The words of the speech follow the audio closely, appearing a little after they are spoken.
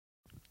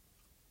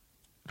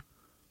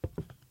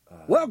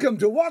Welcome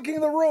to Walking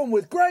the Room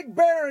with Greg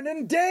Barron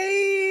and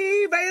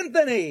Dave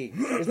Anthony.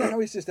 Isn't that how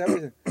we just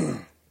everything?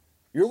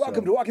 You're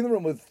welcome to Walking the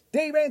Room with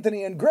Dave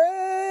Anthony and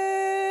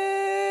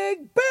Greg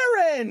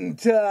Barron.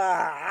 Shut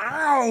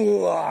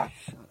up.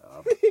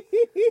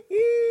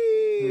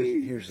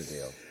 Here's the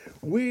deal.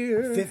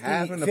 We're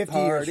having a 50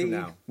 party. years from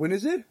now. When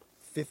is it?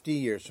 50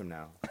 years from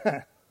now.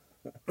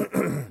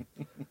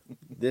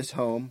 This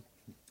home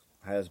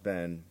has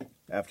been,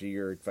 after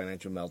your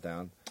financial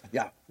meltdown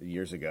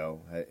years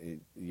ago,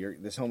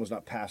 this home was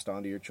not passed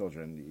on to your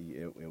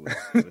children.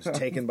 It was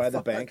taken by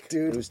the bank.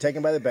 Dude. It was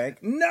taken by the bank.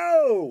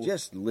 No!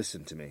 Just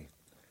listen to me.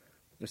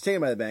 It was taken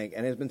by the bank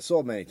and has been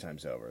sold many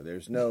times over.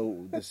 This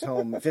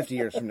home 50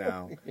 years from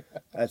now,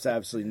 that's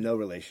absolutely no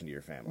relation to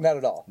your family. Not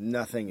at all.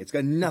 Nothing. It's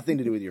got nothing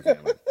to do with your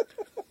family.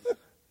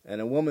 And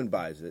a woman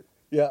buys it.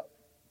 Yeah.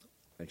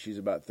 And she's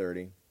about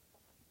 30.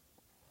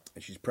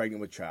 And she's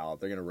pregnant with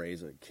child. They're going to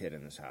raise a kid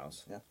in this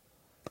house. Yeah.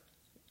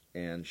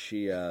 And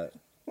she's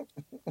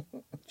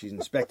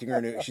inspecting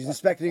her new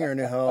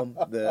home.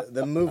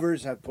 The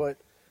movers have put,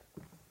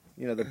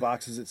 the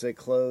boxes that say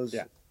clothes,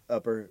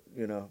 upper,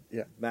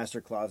 master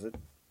closet,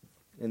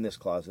 in this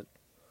closet.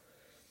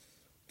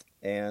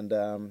 And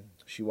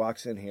she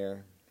walks in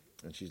here,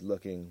 and she's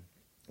looking,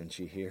 and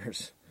she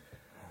hears,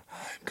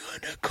 "I'm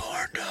gonna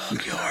corn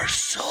dog your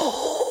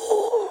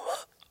soul.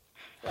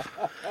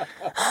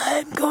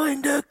 I'm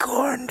going to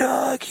corn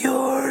dog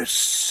your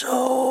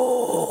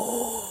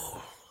soul."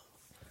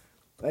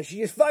 And she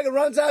just fucking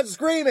runs out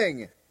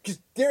screaming,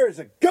 because there is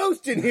a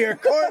ghost in here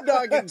corn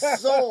dogging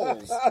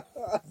souls.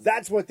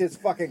 That's what this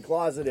fucking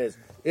closet is.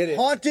 It is.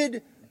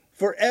 Haunted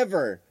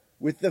forever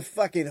with the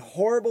fucking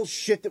horrible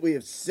shit that we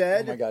have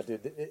said. Oh my God,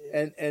 dude.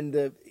 And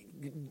the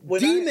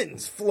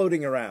demons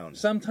floating around.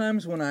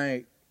 Sometimes when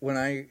I'm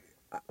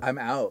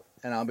out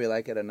and I'll be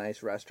like at a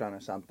nice restaurant or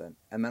something,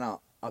 and then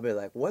I'll be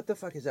like, what the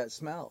fuck is that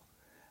smell?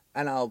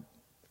 And I'll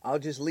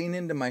just lean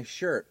into my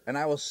shirt and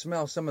I will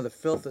smell some of the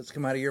filth that's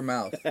come out of your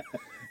mouth.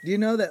 Do you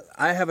know that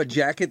I have a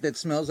jacket that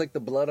smells like the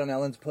blood on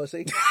Ellen's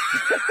pussy?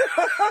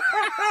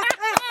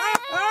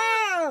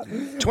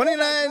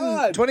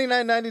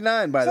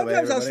 $29.99, by the way.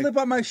 Sometimes I'll slip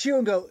on my shoe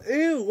and go,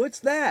 ew, what's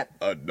that?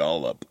 A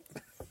dollop.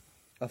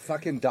 A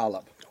fucking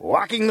dollop.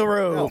 Walking the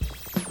room. No.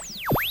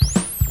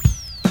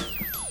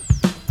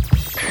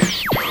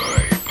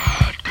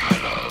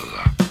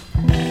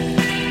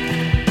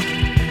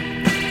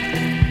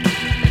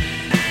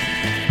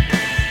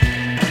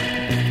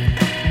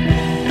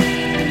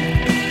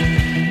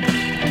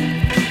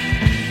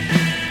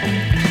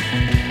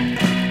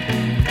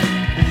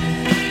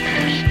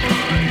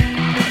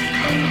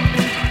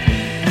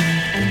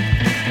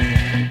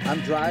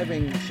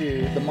 Driving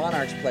to the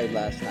Monarchs played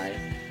last night,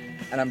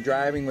 and I'm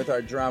driving with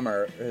our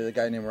drummer, a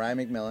guy named Ryan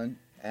McMillan,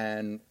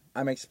 and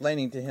I'm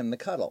explaining to him the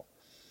cuddle.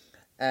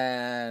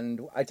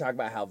 And I talk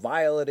about how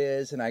vile it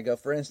is, and I go,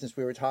 for instance,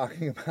 we were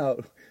talking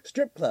about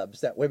strip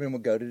clubs that women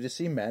would go to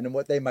see men and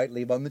what they might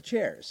leave on the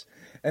chairs.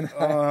 And,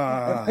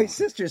 and my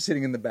sister's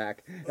sitting in the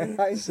back,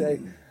 and I say,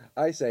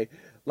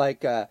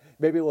 like,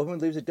 maybe a woman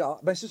leaves a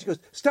doll. My sister goes,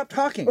 stop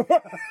talking.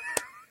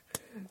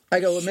 I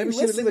go, well, maybe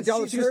she would leave a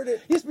dollar. She goes,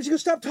 yes, but she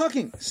goes, stop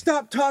talking.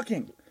 Stop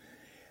talking.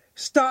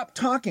 Stop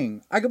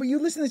talking. I go, but you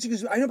listen to this. She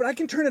goes, I know, but I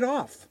can turn it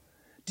off.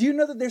 Do you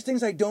know that there's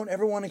things I don't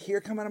ever want to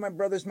hear come out of my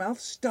brother's mouth?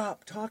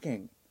 Stop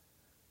talking.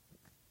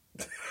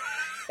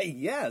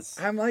 Yes.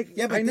 I'm like,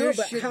 yeah, but I know,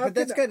 but shit, how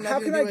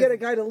can I get a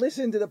guy to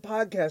listen to the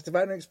podcast if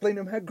I don't explain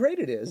to him how great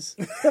it is?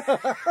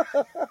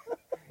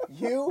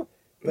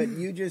 But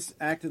you just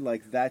acted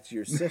like that's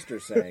your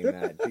sister saying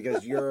that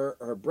because you're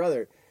her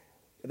brother.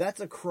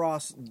 That's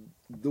across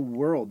the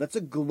world. That's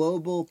a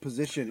global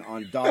position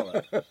on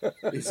dollar.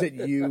 Is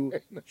that you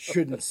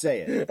shouldn't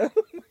say it.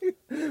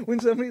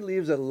 When somebody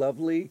leaves a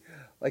lovely,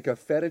 like a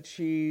feta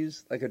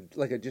cheese, like a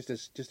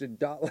just a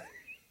dollar.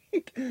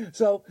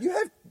 So you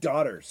have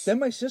daughters. Then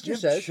my sister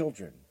says,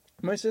 children.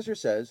 My sister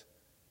says,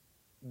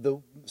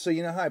 so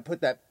you know how I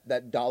put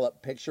that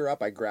dollop picture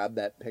up? I grabbed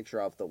that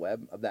picture off the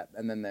web of that,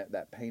 and then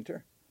that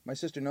painter. My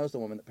sister knows the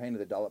woman that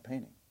painted the dollop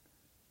painting.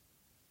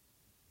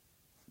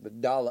 The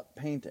dollop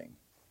painting.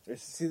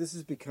 See, this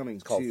is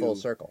becoming called full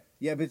circle.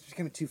 Yeah, but it's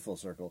becoming too full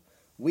circle.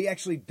 We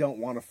actually don't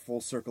want a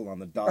full circle on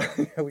the dollop.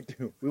 Yeah, we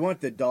do. We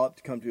want the dollop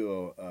to come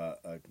to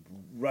a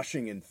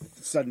rushing and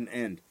sudden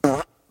end.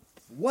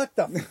 What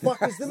the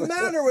fuck is the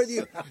matter with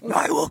you?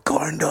 I will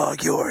corn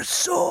dog your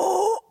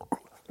soul.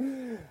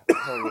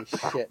 Holy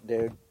shit,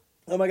 dude.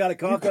 Oh my God, I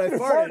coughed and I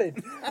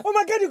farted. Oh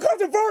my God, you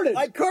coughed and farted.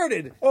 I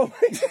carded. Oh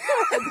my God.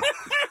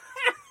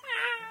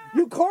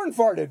 You corn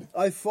farted.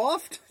 I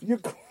foffed?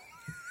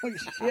 Holy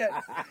shit.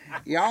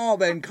 Y'all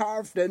been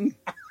carfing.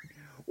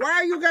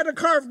 Why you got a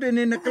carfing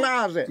in the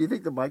closet? Do you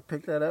think the mic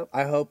picked that up?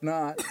 I hope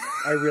not.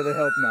 I really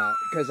hope not.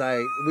 Because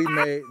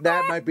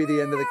that might be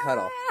the end of the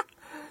cutoff.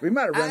 We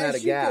might have run out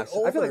of gas.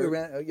 I feel like we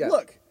ran. Yeah.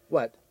 Look.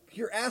 What?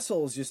 Your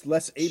asshole is just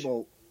less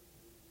able.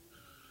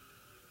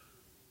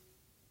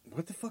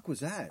 What the fuck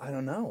was that? I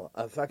don't know.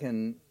 I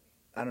don't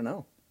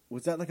know.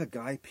 Was that like a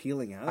guy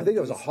peeling out? I think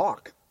it was a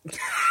hawk.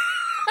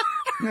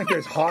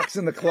 There's hawks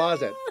in the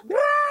closet.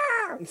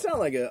 It sounded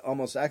like an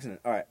almost accident.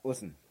 All right,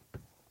 listen.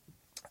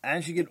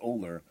 As you get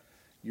older,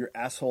 your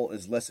asshole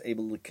is less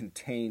able to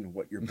contain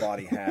what your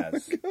body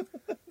has.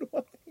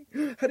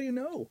 How do you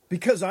know?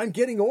 Because I'm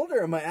getting older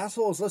and my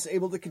asshole is less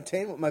able to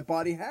contain what my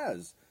body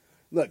has.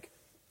 Look,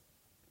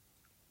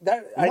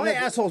 my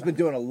asshole's been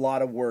doing a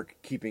lot of work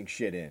keeping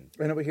shit in.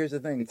 I know, but here's the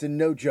thing. It's a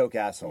no-joke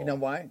asshole. You know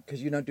why?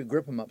 Because you don't do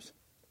grip 'em ups.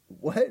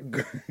 What?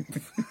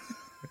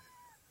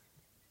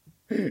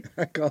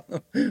 I call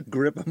them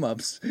grip 'em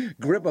ups.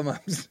 Grip 'em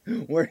ups,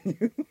 where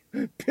you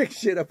pick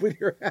shit up with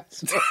your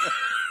asshole.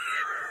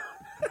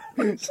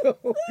 So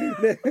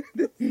that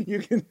you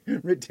can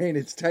retain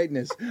its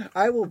tightness.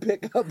 I will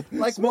pick up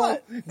Like small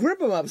what?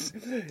 grip 'em ups.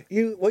 What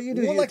you do? Well, you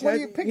like, what are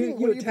you attach, picking- what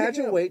you are you attach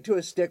picking a up? weight to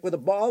a stick with a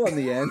ball on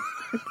the end,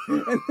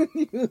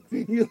 and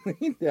then you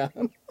lean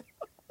down.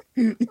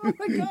 Oh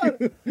my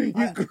God. You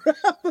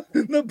grab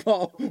the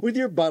ball with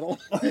your buttle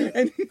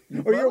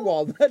or your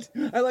walnut.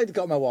 I like to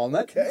call it my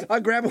walnut. Okay.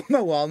 I'll grab it with my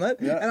walnut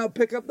Yeah. and I'll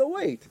pick up the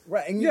weight.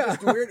 Right, and you Yeah.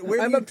 just, where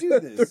do I'm you up do to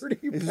this? 30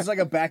 Is this like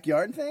a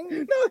backyard thing?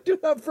 No, I do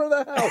it up front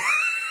of the house.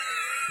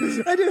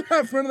 I do it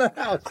up front of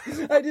the house.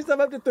 I just have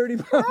up to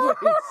 30-pound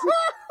weights.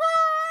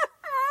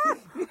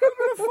 I'm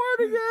gonna fart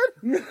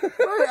again.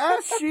 My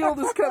ass shield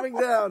is coming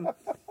down.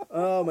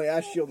 Oh, my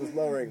ass shield is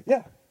lowering.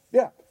 Yeah,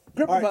 yeah.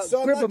 Grip All 'em right, up.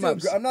 so Grip 'em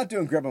ups. I'm not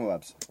doing grip 'em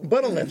ups,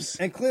 Buttle lifts.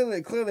 and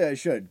clearly I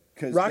should.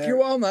 Cause Rock your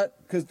walnut.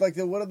 Because like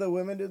what do the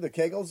women do? The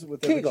kegels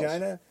with their Kegels.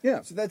 vagina.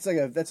 Yeah. So that's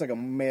like a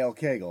male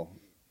kegel.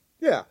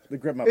 Yeah. The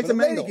grip 'em up. It's But a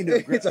lady mangle. can do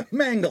a grip- It's a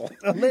mangle.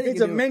 lady It's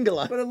can a do it.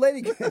 mangala. But a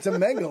lady, it's a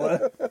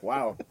mangala.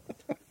 Wow.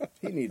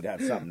 He need to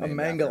have something. A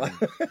named after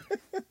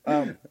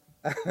mangala. him.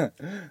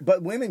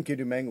 But women can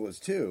do mangalas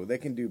too. They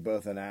can do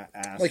both an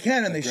ass. They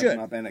can and a they grip 'em should.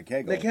 Up and a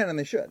kegel. They can and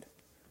they should.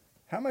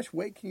 How much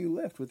weight can you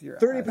lift with your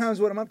 30 ass?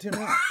 pounds what I'm up to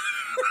now.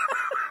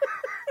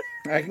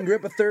 I can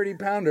grip a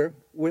 30-pounder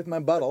with my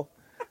buttle.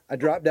 I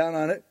drop down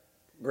on it,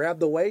 grab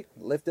the weight,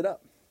 lift it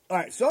up. All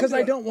right, so I'm Because I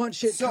doing- don't want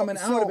shit coming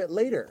out of it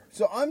later.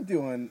 So I'm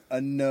doing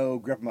a no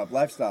grip 'em up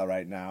lifestyle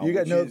right now. You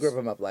got which no is- grip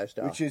 'em up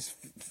lifestyle. Which is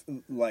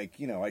like,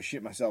 you know, I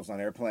shit myself on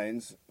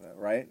airplanes,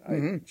 right?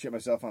 I shit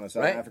myself on a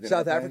South right? African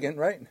South airplane. African,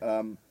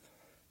 right?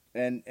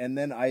 And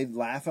then I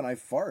laugh and I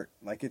fart.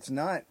 Like it's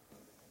not.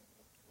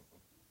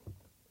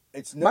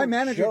 It's no My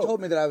manager joke.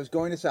 told me that I was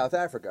going to South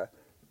Africa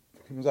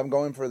because I'm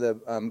going for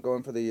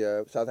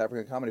the South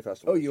African Comedy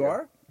Festival. Oh, this you year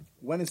are?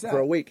 When is that? For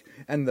a week.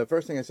 And the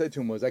first thing I said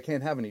to him was, I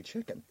can't have any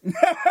chicken.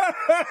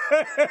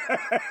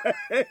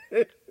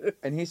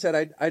 And he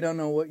said, I don't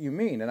know what you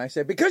mean. And I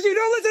said, because you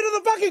don't listen to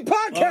the fucking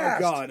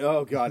podcast!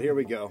 Oh God, here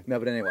we go. No,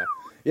 but anyway.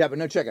 Yeah, but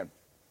no chicken.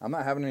 I'm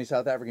not having any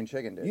South African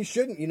chicken, dude. You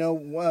shouldn't. You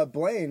know,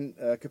 Blaine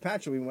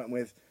Capaccio we went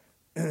with,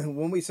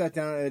 when we sat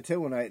down at a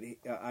table one night,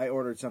 I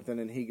ordered something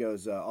and he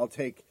goes, I'll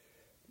take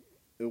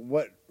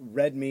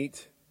red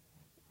meat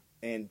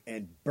and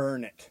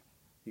burn it.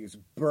 He goes,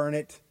 burn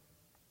it,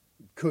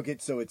 cook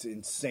it so it's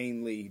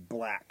insanely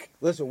black.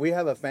 Listen, we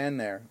have a fan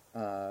there,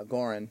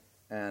 Goran.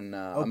 And,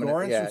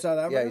 Goran's from South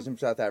Africa? Yeah, he's from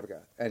South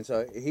Africa. And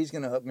so he's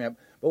going to hook me up.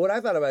 But what I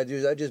thought about doing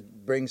is I just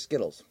bring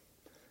Skittles.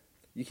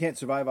 You can't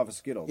survive off of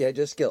Skittles. Yeah,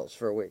 just Skittles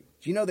for a week.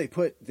 Do you know they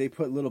put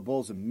little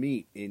bowls of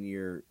meat in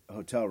your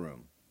hotel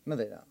room? No,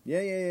 they don't.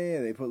 Yeah.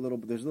 They put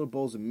there's little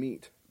bowls of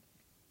meat.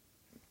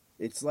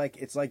 It's like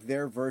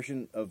their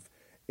version of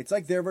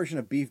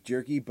beef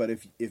jerky, but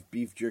if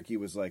beef jerky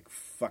was like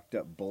fucked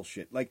up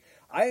bullshit. Like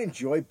I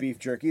enjoy beef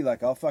jerky,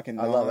 like I'll fucking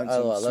I love gnaw it. on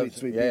some I love sweet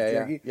it. beef Yeah,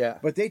 jerky. yeah.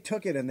 But they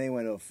took it and they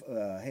went,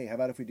 hey, how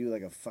about if we do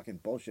like a fucking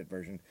bullshit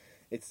version?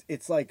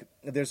 It's like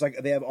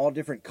they have all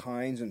different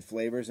kinds and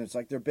flavors, and it's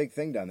like their big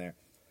thing down there.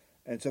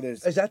 And so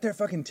Is that their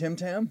fucking Tim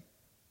Tam?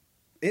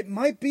 it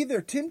might be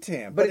their Tim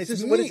Tam, But it's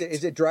it's just, meat. what is it?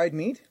 Is it dried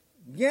meat?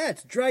 Yeah,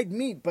 it's dried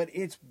meat, but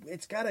it's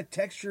got a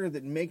texture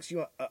that makes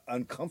you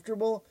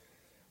uncomfortable.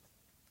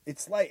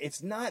 It's like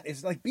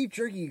beef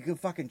jerky you can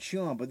fucking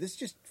chew on, but this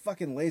just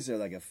fucking lays there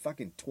like a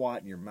fucking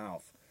twat in your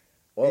mouth.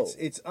 Whoa.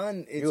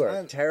 You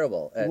are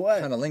terrible at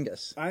What?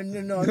 cunnilingus. I'm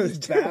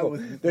just bad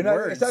with They're not.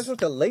 words. It's not supposed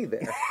to lay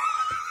there.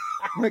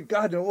 My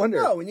God, no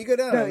wonder. No, when you go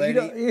down No, on a you lady,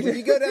 don't- when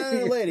you go down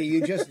on a lady,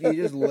 you just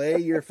lay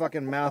your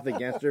fucking mouth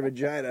against her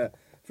vagina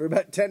for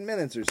about 10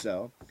 minutes or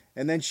so,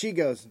 and then she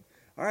goes,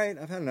 "All right,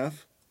 I've had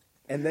enough,"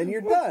 and then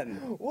you're done.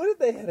 What if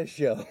they had a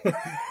show?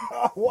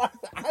 What?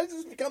 How does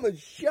this become a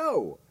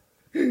show?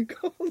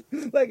 called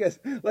like a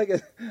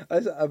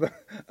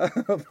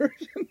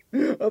version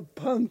of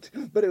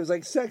Punked, but it was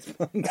like Sex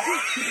Punk.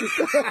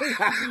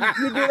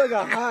 You do like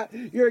a hot.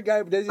 You're a guy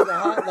who does he's a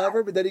hot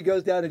lover, but then he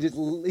goes down and just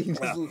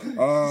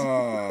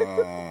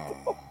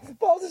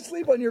falls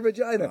asleep on your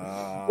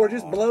vagina, or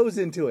just blows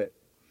into it.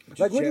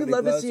 Like, wouldn't you Gently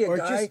love to blows, see a or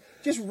guy?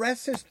 just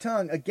rests his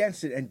tongue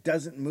against it and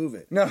doesn't move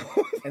it. No.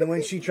 And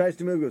when she tries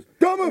to move, he goes,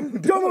 "Don't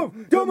move! Don't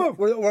move! Don't move!"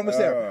 We're almost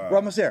there. We're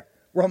almost there.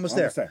 We're almost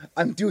Almost there. there.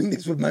 I'm doing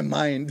this with my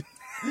mind.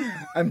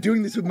 I'm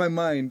doing this with my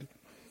mind.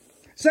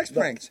 Sex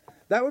pranks.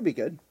 That would be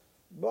good.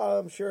 Well,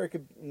 I'm sure it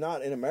could.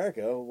 Not in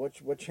America.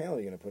 What channel are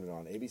you going to put it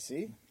on?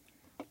 ABC?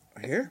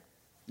 Here?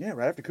 Yeah,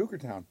 right after Cougar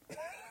Town.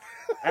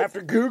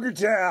 After Cougar I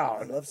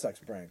Town. love sex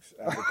pranks.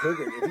 After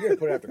Cougar, if you're gonna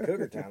put it after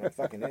Cougar Town, I'm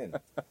fucking in.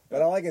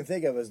 But all I can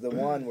think of is the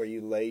one where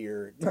you lay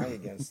your tongue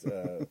against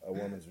a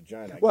woman's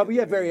vagina. Well, we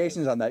have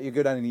variations on that. You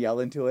go down and yell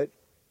into it.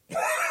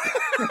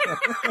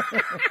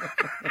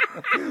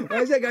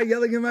 Why is that guy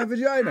yelling in my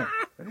vagina?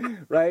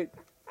 Right?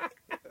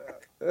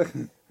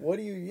 What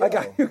do you yell? A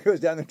guy who goes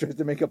down and tries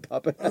to make a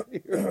puppet out of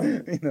you.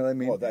 You know what I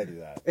mean? Well, I do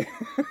that.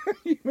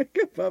 You make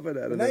a puppet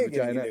out of Now the you're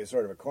getting vagina. into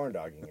sort of a corn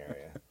dogging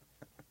area.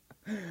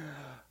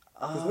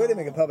 Because the way to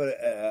make a puppet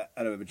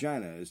out of a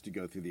vagina is to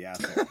go through the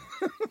asshole.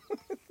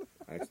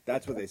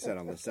 That's what they said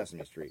on the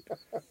Sesame Street.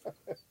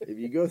 If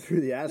you go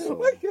through the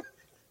asshole,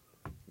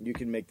 you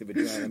can make the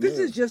vagina This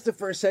move. is just the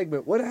first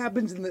segment. What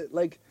happens in the,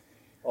 like,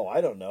 Oh,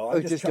 I don't know. Oh, it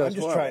I'm just just goes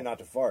horrible. trying not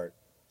to fart.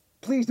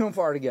 please don't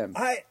fart again.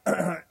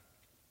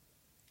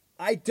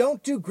 I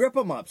don't do grip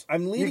 'em ups.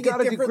 I'm leading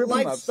gotta a do different grip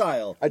 'em ups.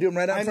 lifestyle. I do 'em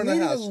right out in front of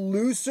the I'm house. leading a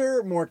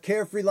looser, more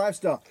carefree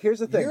lifestyle. Here's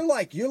the thing.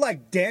 You're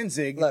like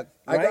Danzig. Look,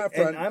 I right? go out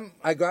front. And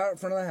I go out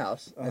front of the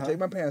house. I take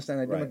my pants down.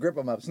 I do my Right. grip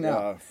 'em ups. Now,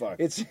 Oh, fuck.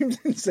 it seems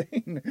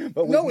insane,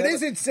 but No, we've it never-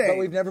 is insane. But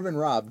we've never been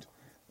robbed.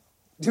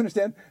 Do you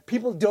understand?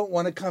 People don't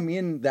want to come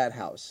in that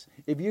house.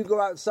 If you go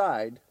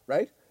outside,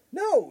 right?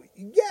 No,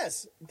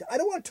 yes. I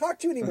don't want to talk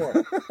to you anymore.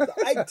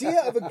 The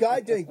idea of a guy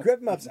doing grip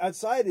 'em ups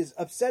outside is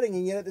upsetting,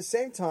 and yet at the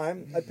same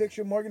time, I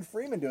picture Morgan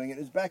Freeman doing it in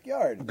his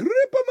backyard.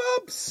 Grip 'em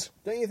ups.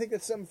 Don't you think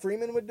that's something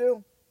Freeman would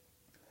do?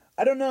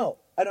 I don't know.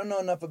 I don't know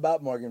enough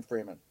about Morgan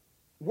Freeman.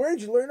 Where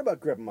did you learn about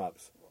grip 'em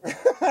ups?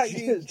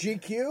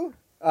 GQ?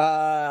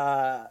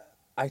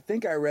 I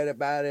think I read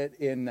about it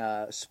in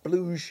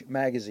Sploosh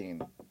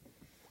magazine.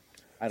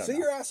 I don't So know.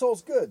 your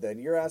asshole's good then.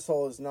 Your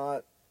asshole is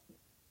not.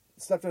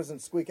 Stuff doesn't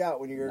squeak out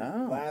when you're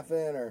No.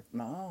 laughing or.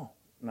 No,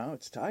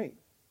 it's tight.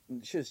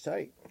 Shit's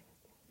tight.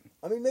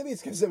 I mean, maybe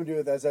it's got something to do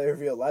with, as I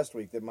revealed last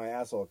week, that my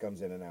asshole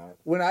comes in and out.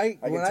 When I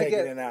I can when I take get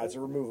it in and out. It's a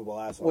removable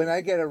asshole. when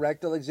I get a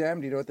rectal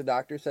exam, do you know what the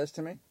doctor says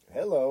to me?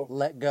 Hello.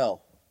 Let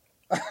go.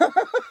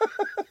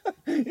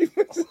 He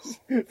puts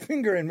his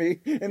finger in me,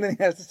 and then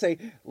he has to say,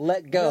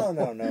 "Let go."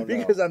 No.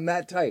 Because I'm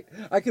that tight.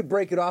 I could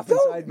break it off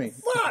inside me.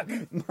 Fuck!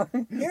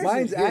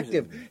 Mine's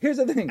active. Here's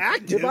the thing.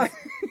 Active?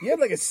 You have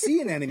like a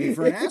sea anemone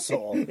for an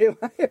asshole. If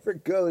I ever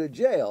go to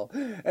jail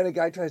and a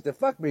guy tries to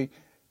fuck me,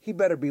 he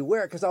better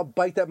beware because I'll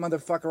bite that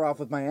motherfucker off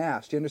with my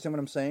ass. Do you understand what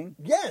I'm saying?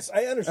 Yes,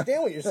 I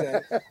understand what you're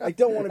saying. I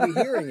don't want to be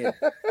hearing it.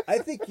 I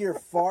think you're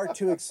far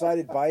too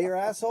excited by your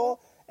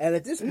asshole. And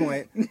at this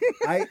point,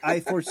 I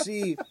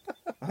foresee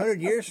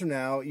 100 years from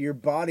now, your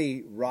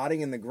body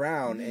rotting in the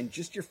ground and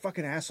just your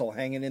fucking asshole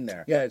hanging in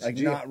there. Yeah, it's like a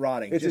G- not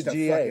rotting. it's just a a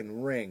GA.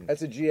 fucking ring.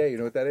 That's a GA. You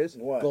know what that is?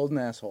 What? Golden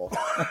asshole.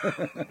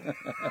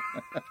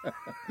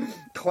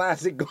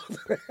 Classic golden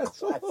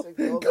asshole. Classic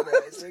golden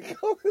Classic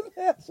golden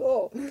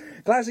asshole.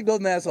 Classic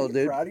golden asshole,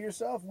 dude. Proud of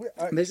yourself?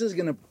 This is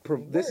gonna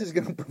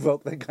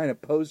provoke that kind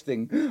of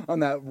posting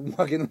on that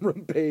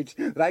fucking page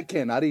that I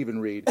cannot even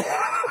read.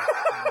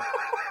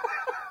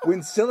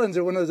 When Sillins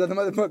or one of those other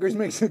motherfuckers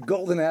makes a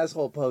golden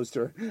asshole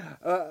poster,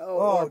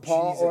 or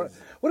Paul, Jesus. or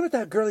what about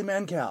that girly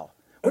man cow?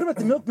 What about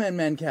the milkman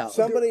man cow?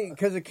 Somebody,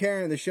 because of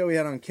Karen, the show we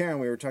had on Karen,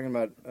 we were talking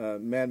about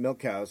mad milk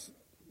cows,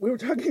 We were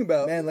talking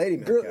about Man, lady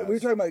man cows. We were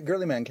talking about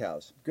girly man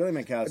cows. girly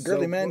man cows. A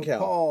girly man cow.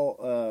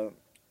 Paul,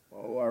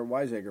 our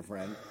Wiseacre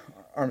friend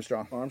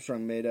Armstrong.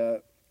 Armstrong, made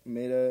a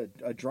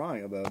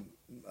drawing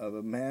of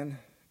a man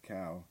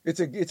cow.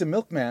 It's a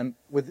milkman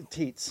with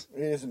teats.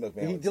 It is a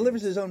milkman. He with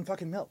delivers teeth. his own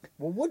fucking milk.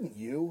 Well, wouldn't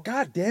you?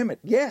 God damn it!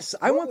 Yes,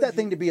 I want would that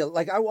thing to be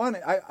like I want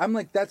it. I'm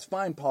like, that's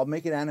fine, Paul.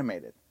 Make it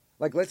animated.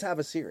 Like, let's have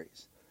a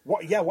series.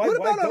 What? Yeah. Why? What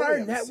why about on don't our we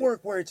have a network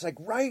where it's like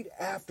right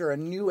after a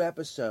new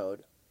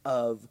episode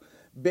of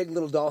Big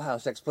Little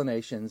Dollhouse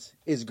Explanations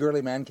is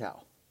Girly Man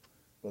Cow?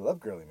 We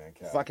love girly man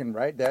cow. Fucking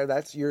right there.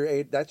 That's your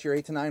 8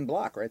 to 9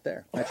 block right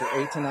there. That's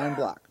your 8 to 9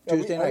 block.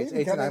 Tuesday Are nights, we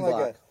 8 to 9 becoming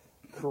block. like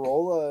a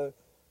Corolla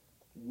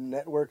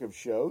network of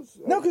shows?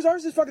 No, because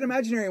ours is fucking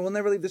imaginary and we'll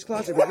never leave this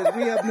closet because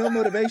we have no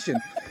motivation.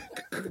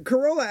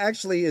 Corolla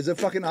actually is a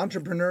fucking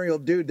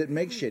entrepreneurial dude that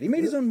makes shit. He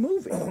made his own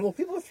movie. Well,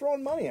 people are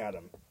throwing money at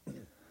him.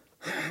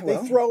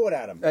 Well, They throw it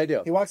at him. I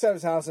do. He walks out of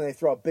his house and they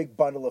throw a big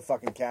bundle of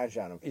fucking cash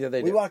at him. Yeah,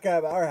 they We do. walk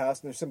out of our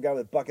house and there's some guy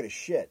with a bucket of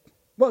shit.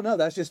 Well, no,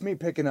 that's just me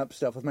picking up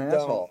stuff with my Don't.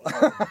 asshole.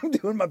 I'm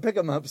doing my pick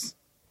 'em ups.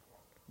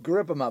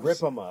 Grip 'em ups.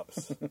 Rip 'em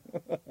ups.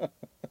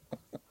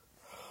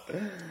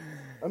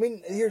 I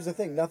mean, here's the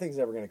thing. Nothing's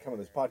ever going to come of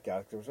this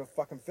podcast because we're so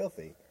fucking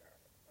filthy.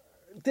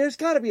 There's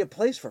got to be a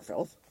place for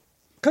filth.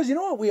 Because you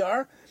know what we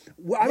are?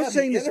 Well, I Yeah, was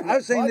saying the this. internet I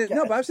was saying this.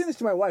 No, podcast. but I was saying this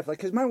to my wife. Like,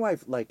 because my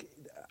wife, like,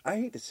 I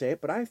hate to say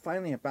it, but I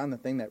finally have found the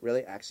thing that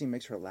really actually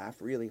makes her laugh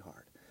really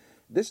hard.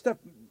 This stuff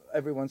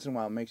every once in a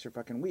while makes her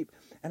fucking weep.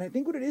 And I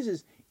think what it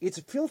is it's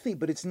filthy,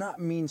 but it's not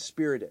mean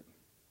spirited.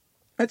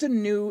 That's a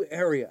new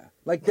area.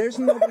 Like, there's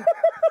nobody.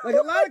 Like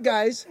a lot of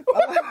guys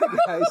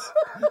are.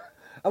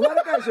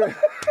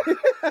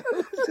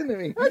 Listen to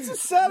me. That's the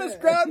saddest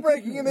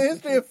groundbreaking in the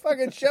history of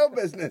fucking show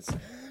business.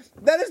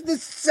 That is the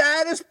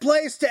saddest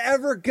place to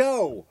ever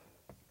go.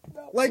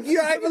 Like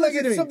you're acting like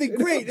it's something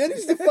great. That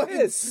is the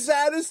fucking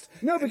saddest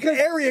because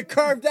area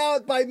carved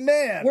out by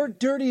man. We're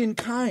dirty and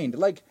kind.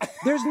 Like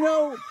there's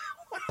no.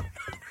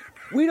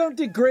 We don't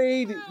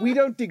degrade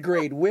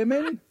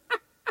women.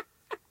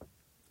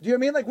 Do you know what I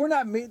mean? Like we're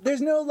not.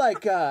 There's no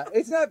like.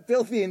 It's not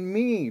filthy and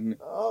mean.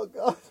 Oh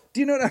God. Do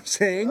you know what I'm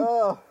saying?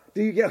 Oh.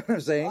 Do you get what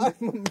I'm saying?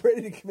 I'm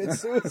ready to commit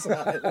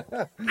suicide.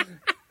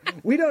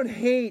 We don't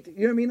hate. You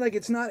know what I mean? Like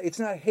it's not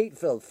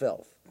hate-filled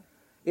filth.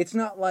 It's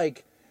not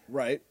like.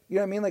 Right. You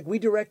know what I mean? Like we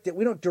direct it.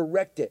 We don't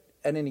direct it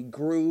at any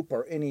group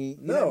or any.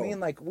 You know what I mean?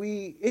 Like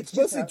we. It's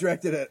mostly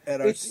directed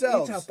at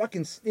ourselves. It's how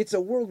fucking. It's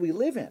a world we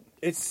live in.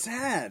 It's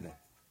sad.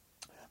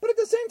 But at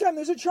the same time,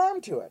 there's a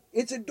charm to it.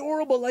 It's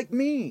adorable, like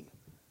me.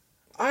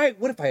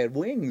 What if I had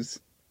wings?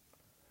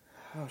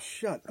 Oh,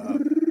 shut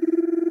up!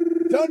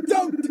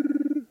 Don't!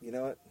 You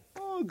know what?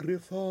 Oh,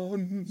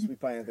 Griffon. Sweet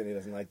Pie Anthony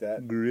doesn't like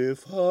that.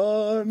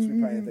 Griffon.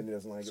 Sweet Pie Anthony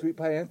doesn't like it. Sweet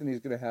Pie Anthony's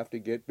gonna have to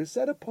get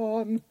beset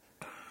upon.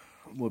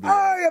 We'll be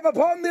I am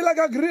upon thee like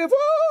a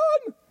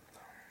griffon.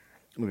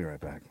 We'll be right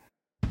back.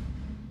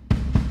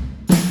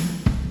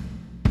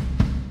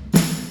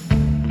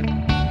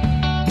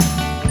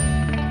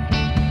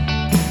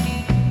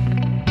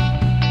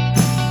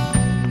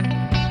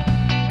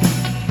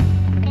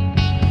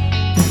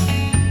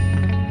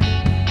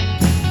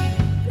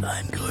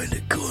 I'm going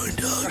to corn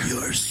dog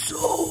your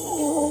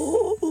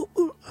soul.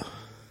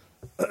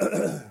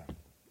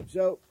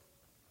 So,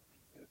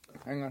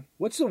 Hang on.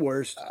 what's the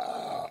worst?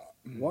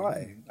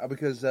 Why?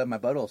 Because my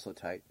butthole's so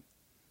tight.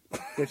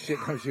 Good shit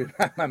comes shooting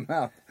out my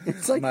mouth.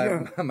 It's like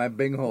my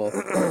bing hole.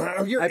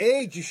 Your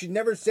age. You should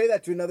never say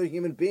that to another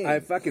human being. I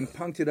fucking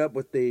punked it up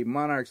with the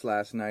Monarchs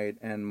last night,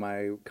 and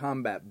my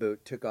combat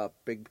boot took off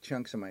big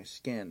chunks of my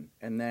skin,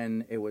 and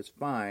then it was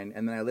fine,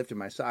 and then I lifted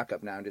my sock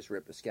up now and just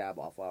ripped the scab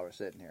off while I was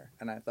sitting here.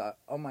 And I thought,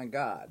 oh my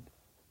God.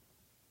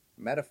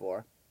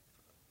 Metaphor.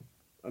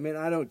 I mean,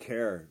 I don't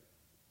care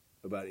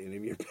about any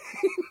of your pain.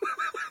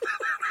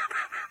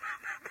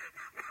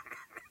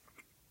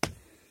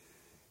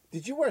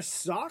 Did you wear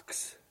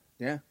socks?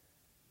 Yeah.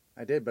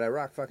 I did, but I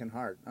rock fucking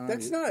hard.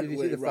 That's not Did you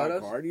see the rock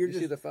photos? hard. Did you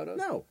see the photos?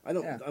 No, I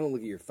don't. Yeah. I don't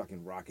look at your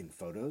fucking rocking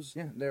photos.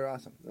 Yeah, they're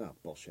awesome. Oh,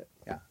 bullshit.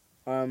 Yeah.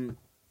 Um,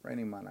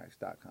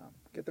 RainyMonarchs.com.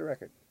 Get the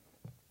record.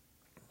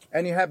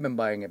 And you have been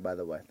buying it, by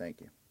the way. Thank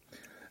you.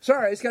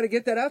 Sorry, I just got to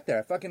get that out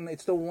there.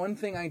 It's the one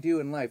thing I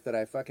do in life that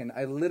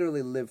I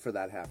literally live for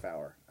that half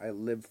hour. I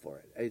live for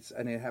it.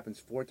 And it happens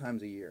 4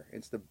 times a year.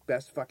 It's the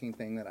best fucking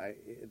thing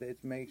it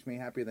makes me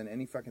happier than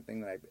any fucking thing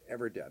that I've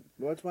ever done.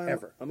 well, that's why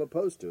Ever. I'm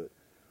opposed to it.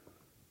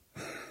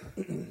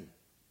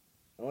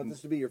 I want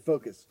this to be your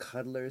focus.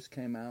 Cuddlers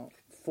came out.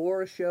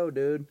 4 a show,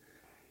 dude.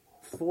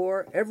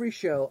 4, every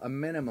show, a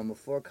minimum of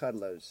 4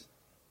 cuddlers.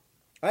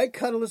 I had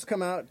cuddlers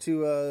come out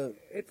to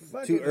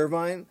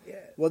Irvine. Yeah.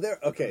 Well,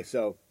 okay.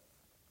 So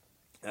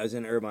I was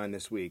in Irvine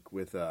this week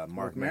with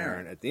Mark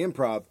Maron at the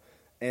Improv,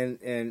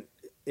 and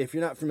if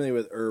you're not familiar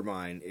with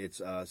Irvine, it's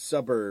a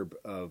suburb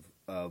of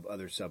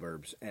other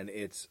suburbs, and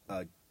it's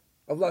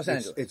Of Los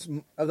Angeles. It's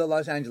of the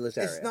Los Angeles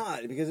area. It's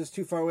not, because it's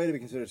too far away to be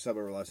considered a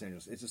suburb of Los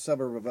Angeles. It's a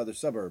suburb of other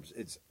suburbs.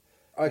 It's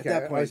Okay, at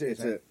that I point see what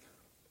you're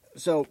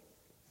so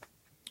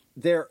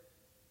there.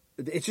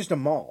 It's just a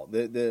mall.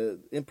 The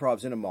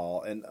Improv's in a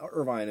mall, and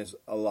Irvine is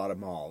a lot of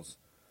malls.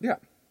 Yeah.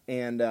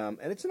 And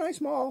it's a nice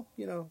mall,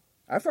 you know.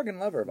 I fucking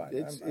love Irvine.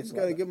 It's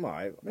got a good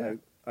mall.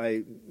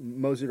 I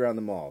moseyed around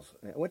the malls.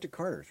 I went to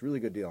Carter's. Really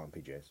good deal on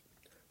PJs.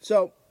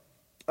 So,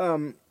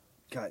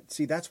 God,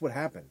 see, that's what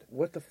happened.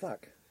 What the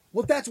fuck?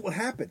 Well, that's what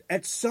happened.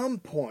 At some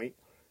point,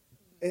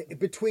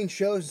 between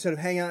shows, instead of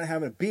hanging out and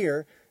having a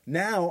beer,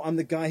 now I'm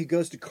the guy who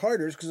goes to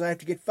Carter's because I have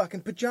to get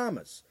fucking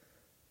pajamas.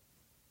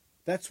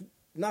 That's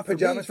not for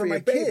Pajamas me, for my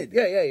your baby. kid.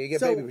 Yeah, you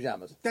get baby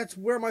pajamas. That's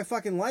where my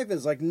fucking life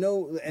is. Like,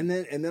 no, and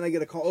then I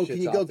get a call. Oh, Shit's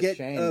can you off go the get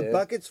chain, dude.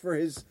 buckets for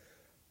his?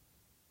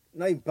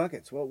 Not even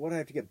buckets. Well, what do I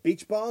have to get?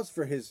 Beach balls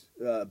for his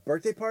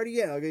birthday party?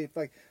 Yeah, okay.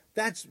 Fuck.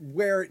 That's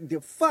where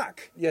the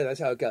fuck. Yeah, that's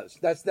how it goes.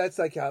 That's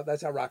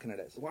how rocking it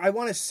is. I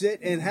want to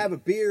sit and have a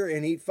beer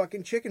and eat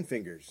fucking chicken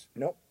fingers.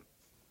 Nope.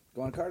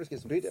 Go on Carter's,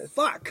 get some pizzas.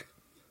 Fuck.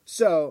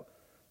 So,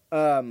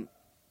 I'm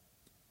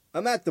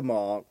at the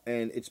mall,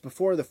 and it's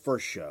before the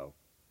first show,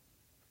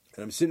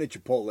 and I'm sitting at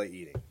Chipotle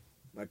eating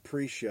my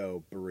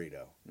pre-show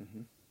burrito.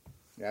 Mm-hmm.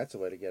 Yeah, that's the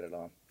way to get it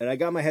on. And I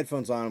got my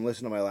headphones on. I'm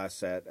listening to my last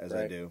set, as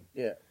I Right. do.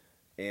 Yeah.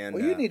 And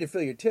Well, you need to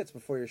fill your tits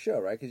before your show,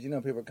 right? Because you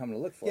know people are coming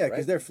to look for yeah, it,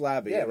 because right? they're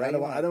flabby. Yeah, right, I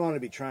don't, you I don't want to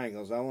be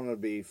triangles. I want to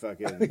be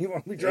fucking. You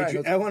want to be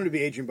triangles. I want to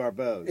be Adrian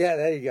Barbeau. Yeah,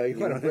 there you go. You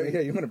want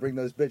to bring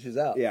those bitches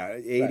out. Yeah,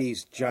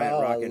 80s giant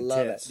Oh, rockin'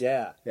 love tits. it.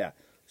 Yeah. Yeah.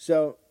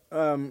 So,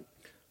 sitting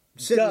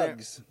there-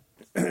 Dougs.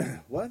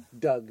 What?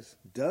 Dougs.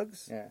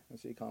 Doug's? Yeah,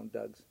 that's what you call them,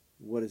 Dougs.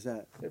 What is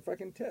that? They're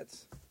fucking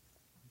tits.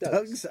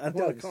 Doug's? I don't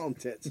want Dougs. to call them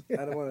tits.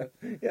 I don't want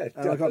to. Yeah,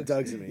 I don't call them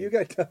Dougs to me. You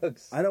got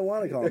Dougs. I don't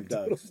want to call them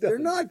They're Doug's. total They're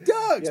Dougs. not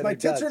Doug's. Yeah, My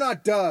they're tits are Dougs.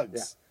 not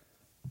Doug's.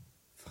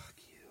 Fuck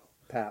you.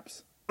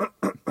 Paps.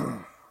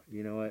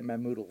 You know what?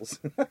 Mamoodles.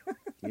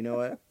 You know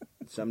what?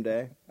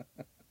 Someday,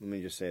 let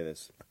me just say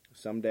this.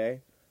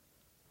 Someday,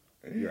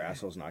 your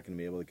asshole's not going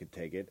to be able to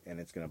take it, and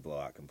it's going to blow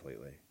out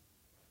completely.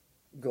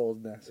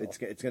 Golden asshole.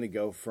 It's going to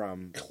go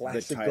from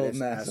Classic the golden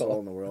tightest asshole. asshole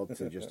in the world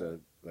to just a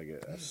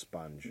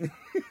sponge,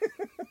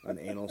 an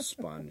anal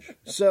sponge.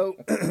 So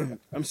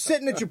I'm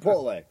sitting at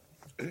Chipotle,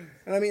 and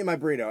I'm eating my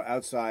burrito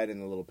outside in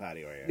the little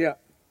patio area. Yeah.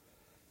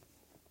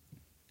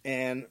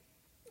 And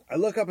I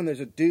look up and there's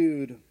a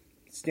dude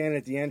standing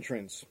at the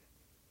entrance,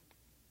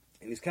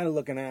 and he's kind of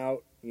looking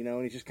out,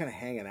 and he's just kind of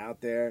hanging out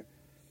there.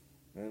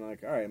 And I'm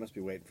like, all right, I must be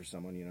waiting for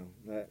someone,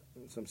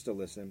 so I'm still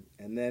listening.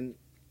 And then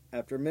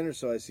after a minute or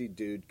so, I see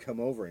dude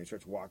come over and he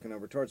starts walking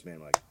over towards me.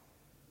 I'm like,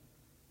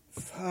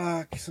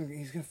 fuck, he's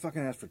going to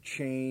fucking ask for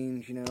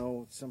change,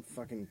 some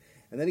fucking...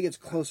 And then he gets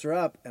closer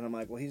up, and I'm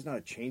like, well, he's not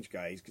a change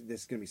guy.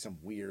 This is going to be some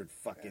weird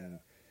fucking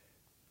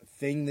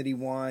thing that he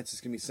wants.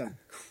 It's going to be some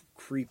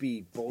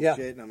creepy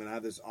bullshit, and I'm going to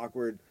have this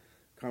awkward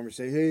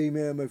conversation. Hey,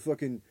 man, my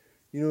fucking,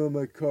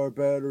 my car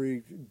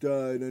battery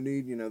died. I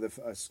need,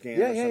 a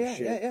scan or some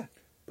shit. Yeah.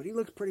 But he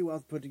looks pretty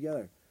well put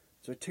together.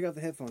 So I take out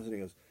the headphones, and he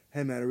goes,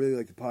 hey, man, I really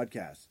like the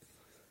podcast.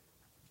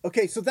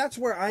 Okay, so that's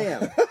where I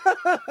am.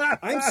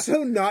 I'm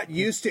so not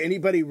used to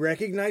anybody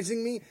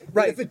recognizing me.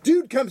 Right. If a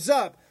dude comes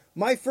up,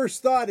 my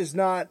first thought is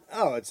not,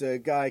 oh, it's a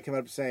guy coming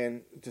up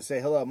to say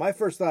hello. My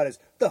first thought is,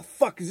 the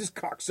fuck is this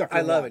cocksucker?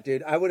 I love it,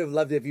 dude. I would have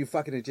loved it if you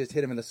fucking had just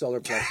hit him in the solar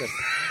plexus.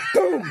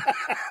 Boom!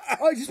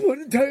 I just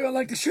wanted to tell you I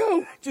like the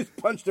show. Just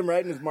punched him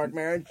right in his Mark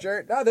Maron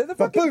shirt. No, they're the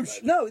fucking...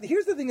 Baboosh. No,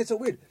 here's the thing that's so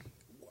weird.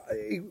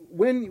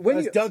 When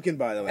That's you... Duncan,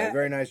 by the way.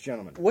 Very nice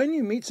gentleman. When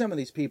you meet some of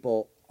these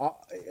people,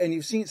 and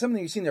you've seen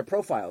their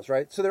profiles,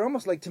 right? So they're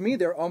almost like, to me,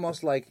 they're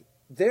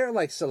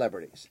like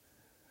celebrities.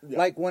 Yeah.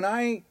 Like when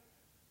I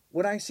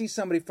see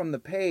somebody from the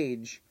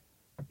page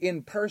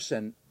in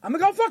person, I'm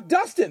like, oh, fuck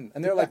Dustin.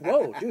 And they're like,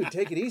 whoa, dude,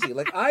 take it easy.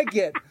 Like, I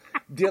get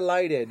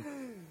delighted,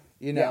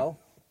 Yeah.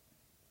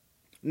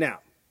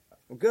 Now,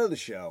 we'll go to the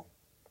show.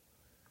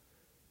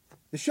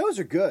 The shows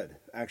are good,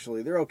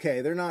 actually. They're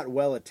okay. They're not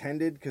well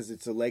attended because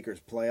it's the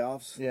Lakers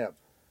playoffs. Yeah.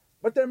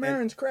 But they're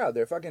Maron's crowd.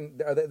 They're fucking...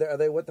 Are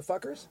they what the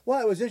fuckers?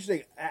 Well, it was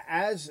interesting.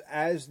 As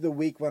the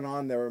week went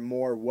on, there were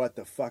more what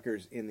the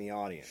fuckers in the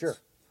audience. Sure.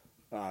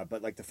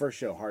 But like the first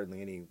show,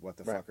 hardly any what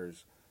the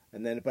fuckers.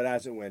 And then, but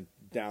as it went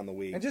down the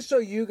week, And just so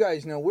you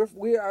guys know,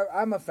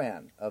 I'm a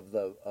fan of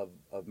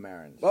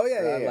Maron's. Oh,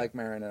 yeah. I like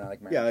Maron and I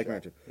like Maron. yeah, I like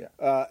Maron too.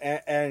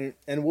 Yeah.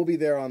 And we'll be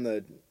there on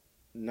the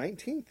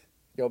 19th,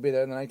 You'll be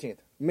there on the 19th.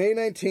 May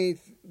 19th.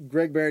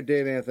 Greg Barrett,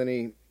 Dave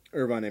Anthony,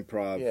 Irvine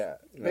Improv. Yeah.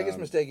 Biggest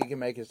mistake you can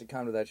make is to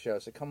come to that show.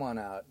 So come on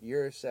out.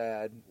 You're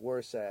sad.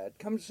 We're sad.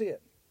 Come see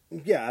it.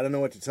 Yeah, I don't know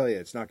what to tell you.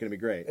 It's not going to be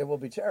great. It will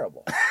be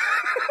terrible.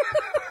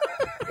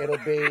 It'll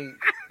be...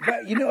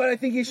 But you know what? I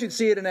think you should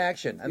see it in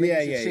action. I think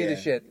you should see the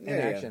shit in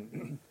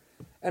action.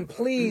 And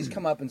please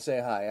come up and say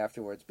hi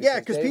afterwards.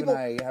 Because Dave people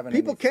and I haven't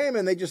people came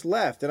and they just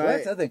left. And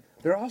that's the other thing.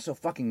 They're also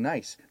fucking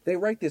nice. They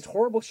write this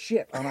horrible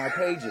shit on our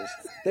pages.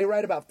 They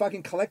write about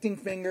fucking collecting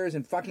fingers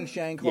and fucking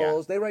shank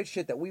holes. They write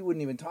shit that we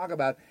wouldn't even talk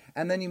about.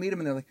 And then you meet them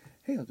and they're like,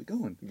 hey, how's it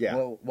going? Yeah.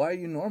 Well, why are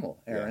you normal,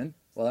 Aaron? Yeah.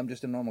 Well, I'm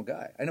just a normal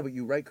guy. I know, but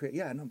you write...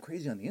 Yeah, I know I'm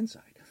crazy on the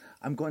inside.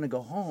 I'm going to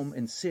go home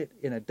and sit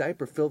in a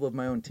diaper filled with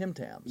my own Tim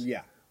Tams.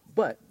 Yeah.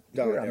 But...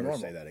 Don't ever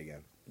say that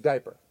again.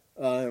 Diaper.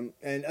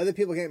 And other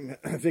people came.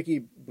 Vicky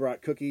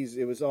brought cookies.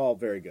 It was all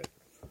very good.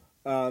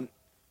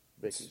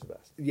 Vicky's the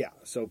best. Yeah,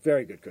 so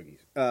very good cookies.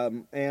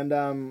 Did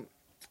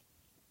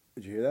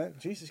you hear that?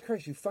 Jesus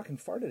Christ, you fucking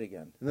farted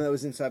again. No, that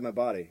was inside my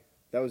body.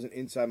 That was an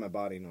inside my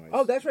body noise.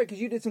 Oh, that's right,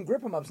 because you did some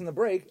grip 'em ups in the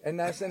break, and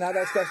now that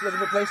stuff's looking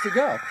for a place to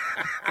go.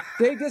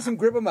 Dave did some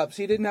grip 'em ups.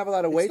 He didn't have a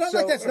lot of weight. It's not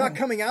like that's not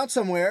coming out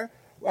somewhere.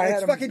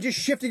 It's fucking just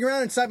shifting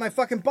around inside my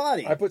fucking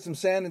body. I put some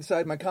sand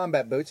inside my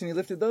combat boots, and he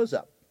lifted those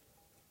up.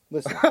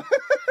 Listen.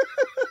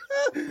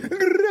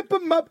 Grip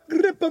 'em up,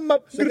 grip 'em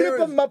up, so grip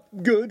 'em up.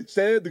 Good,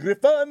 said the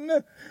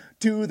griffin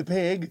to the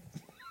pig.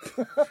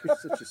 You're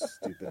such a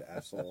stupid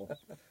asshole.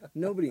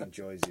 Nobody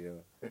enjoys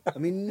you. I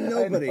mean,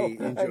 nobody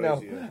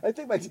enjoys you. I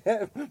think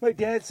my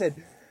dad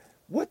said,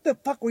 what the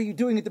fuck were you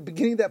doing at the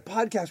beginning of that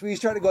podcast where you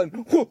started going,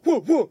 whoa, whoa,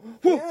 whoa,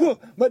 whoa, whoa.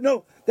 But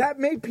no, that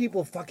made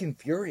people fucking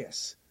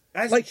furious.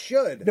 As it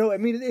should. No, I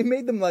mean, it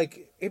made them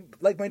like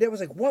my dad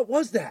was like, what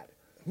was that?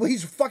 Well,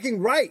 he's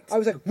fucking right. I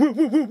was like, woo,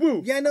 woo, woo,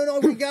 woo. Yeah,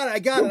 no, we got it. I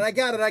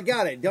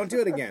got it. Don't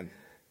do it again.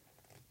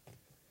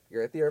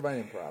 You're at the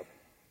Irvine Improv.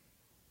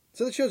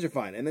 So the shows are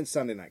fine. And then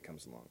Sunday night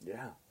comes along.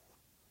 Yeah.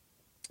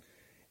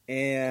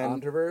 And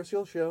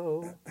controversial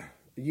show.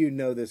 You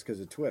know this because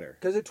of Twitter.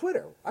 Because of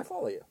Twitter. I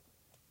follow you.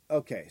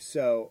 Okay,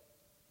 so...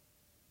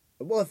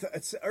 Well,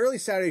 it's early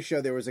Saturday show,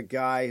 there was a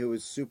guy who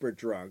was super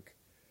drunk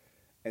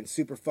and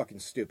super fucking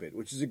stupid,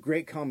 which is a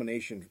great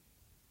combination.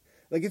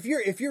 Like, if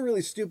you're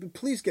really stupid,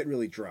 please get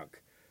really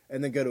drunk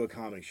and then go to a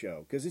comedy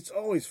show, because it's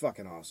always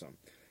fucking awesome.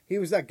 He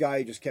was that guy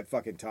who just kept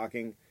fucking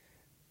talking,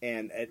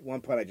 and at one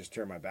point I just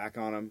turned my back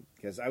on him,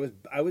 because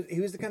he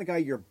was the kind of guy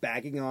you're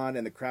bagging on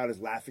and the crowd is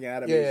laughing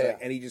at him,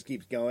 and he just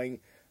keeps going,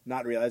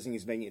 not realizing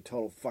he's making a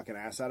total fucking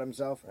ass out of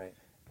himself. Right.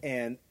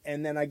 And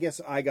then I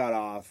guess I got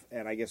off,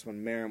 and I guess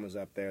when Maron was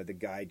up there, the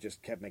guy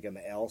just kept making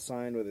the L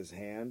sign with his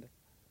hand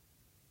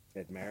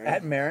at Maron.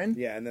 At Maron?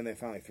 Yeah, and then they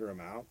finally threw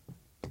him out.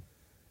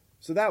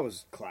 So that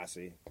was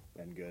classy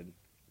and good.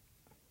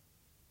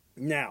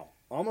 Now,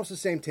 almost the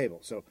same table.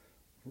 So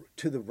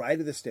to the right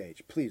of the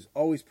stage, please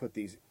always put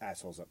these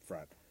assholes up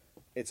front.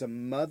 It's a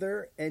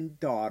mother and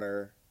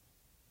daughter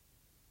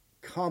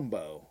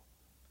combo.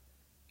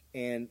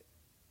 And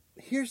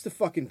here's the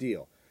fucking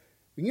deal.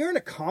 When you're in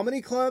a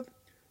comedy club,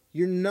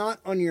 you're not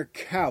on your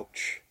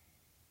couch.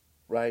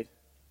 Right.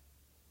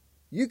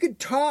 You could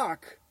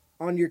talk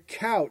on your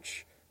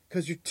couch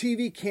because your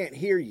TV can't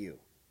hear you.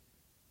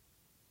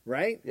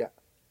 Right? Yeah.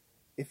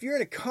 If you're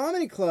in a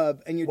comedy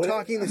club and you're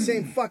talking the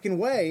same fucking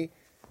way,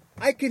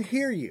 I can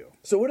hear you.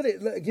 So what do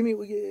they, give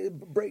me,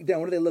 break down,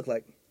 what do they look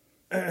like?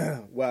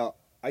 Well,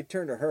 I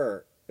turned to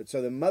her.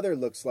 So the mother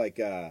looks like,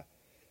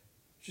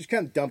 she's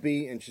kind of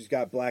dumpy and she's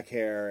got black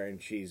hair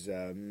and she's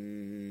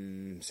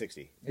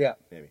 60. Yeah.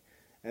 Maybe.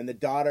 And the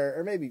daughter,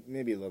 or maybe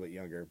a little bit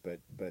younger, but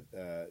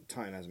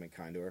time hasn't been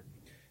kind to her.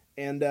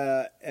 And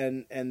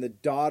the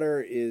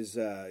daughter is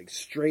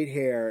straight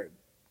hair,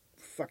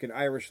 fucking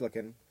Irish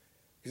looking.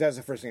 Because that was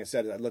the first thing I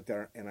said. I looked at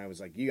her and I was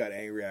like, "You got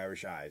angry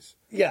Irish eyes.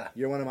 Yeah.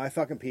 You're one of my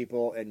fucking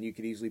people, and you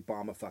could easily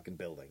bomb a fucking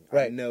building.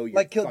 Right. I know you're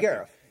like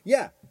Kilgariff.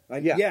 Yeah.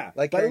 Yeah.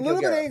 Like but a Karen little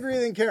bit Kilgariff.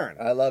 angrier than Karen.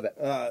 I love it.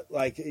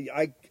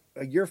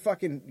 Your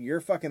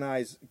fucking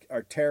eyes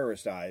are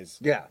terrorist eyes.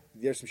 Yeah.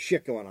 There's some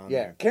shit going on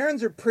Yeah. there.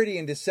 Karens are pretty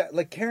and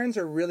like Karens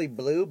are really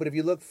blue, but if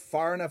you look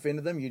far enough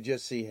into them, you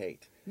just see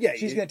hate. Yeah,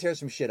 She's going to tear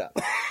some shit up.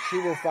 She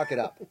will fuck it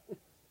up.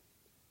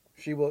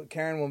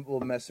 Karen will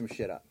mess some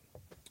shit up.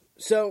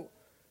 So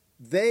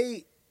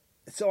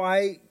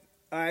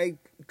I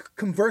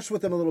converse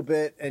with them a little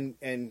bit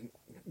and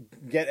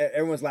get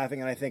everyone's laughing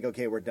and I think,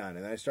 okay, we're done.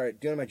 And then I start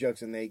doing my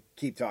jokes and they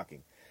keep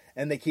talking.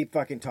 And they keep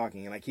fucking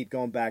talking and I keep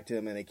going back to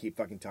them and they keep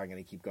fucking talking and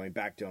I keep going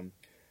back to them.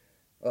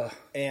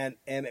 And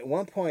at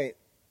one point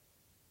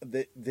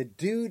the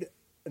dude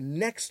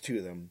next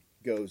to them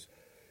goes,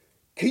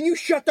 "Can you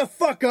shut the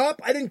fuck up?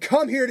 I didn't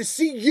come here to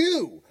see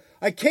you.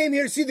 I came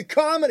here to see the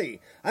comedy.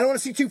 I don't want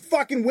to see two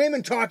fucking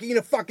women talking at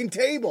a fucking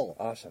table."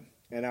 Awesome.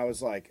 And I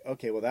was like,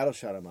 okay, well, that'll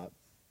shut him up.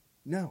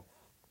 No.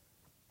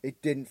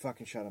 It didn't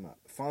fucking shut him up.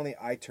 Finally,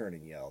 I turned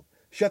and yelled,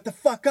 "Shut the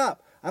fuck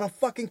up. I don't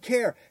fucking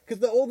care." Because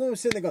the old woman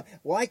was sitting there going,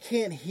 "Well, I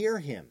can't hear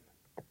him.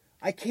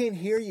 I can't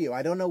hear you.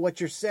 I don't know what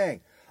you're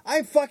saying.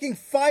 I'm fucking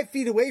 5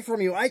 feet away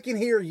from you. I can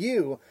hear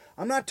you.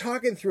 I'm not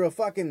talking through a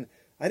fucking...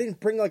 I didn't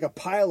bring like a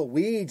pile of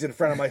weeds in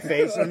front of my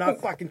face. I'm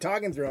not fucking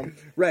talking through them."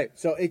 Right.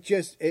 So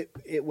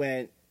it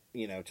went,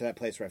 to that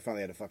place where I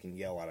finally had to fucking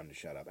yell at him to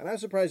shut up. And I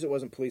was surprised it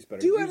wasn't police, but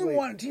Do you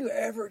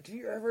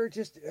ever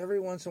just every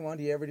once in a while,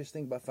 do you ever just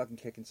think about fucking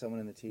kicking someone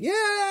in the teeth?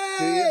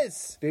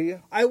 Yes! Do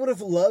you? I would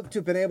have loved to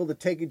have been able to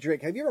take a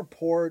drink. Have you ever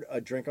poured a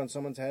drink on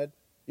someone's head?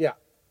 Yeah.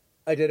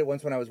 I did it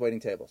once when I was waiting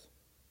tables.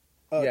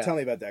 Oh, Yeah. Tell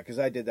me about that, because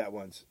I did that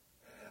once.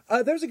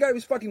 There's a guy who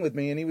was fucking with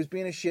me, and he was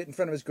being a shit in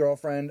front of his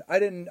girlfriend. I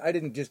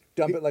didn't just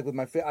dump it like with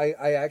my face.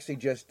 I actually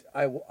just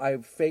I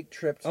fake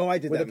tripped. Oh, I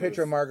did with that a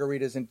pitcher move. of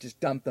margaritas and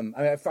just dumped them.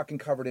 I mean, I fucking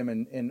covered him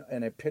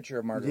in a pitcher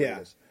of margaritas,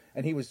 Yeah.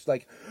 and he was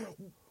like,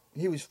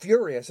 he was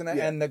furious, and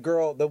Yeah. and the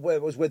girl that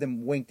was with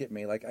him winked at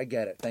me like, "I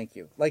get it, thank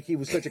you." Like he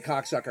was such a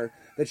cocksucker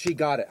that she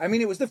got it. I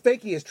mean, it was the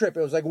fakiest trip.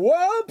 It was like,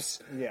 whoops,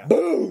 Yeah.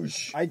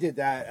 boosh. I did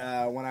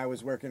that when I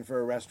was working for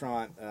a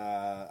restaurant.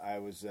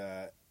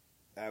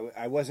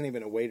 I wasn't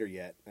even a waiter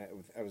yet.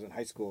 I was in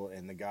high school,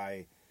 and the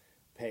guy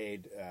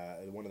paid,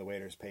 one of the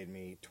waiters paid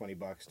me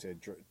 $20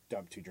 to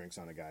dump 2 drinks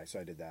on a guy, so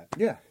I did that.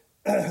 Yeah.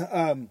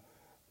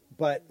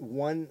 But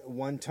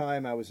one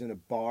time I was in a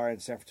bar in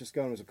San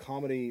Francisco, and it was a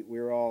comedy. We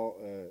were all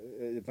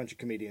a bunch of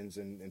comedians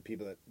and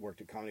people that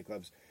worked at comedy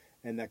clubs.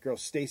 And that girl,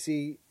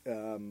 Stacy,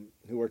 who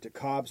worked at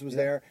Cobb's, was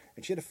there.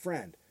 And she had a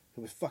friend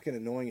who was fucking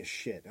annoying as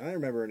shit. And I don't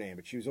remember her name,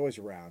 but she was always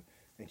around.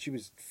 And she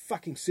was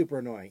fucking super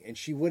annoying. And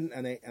she wouldn't,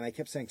 and I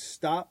kept saying,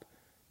 "Stop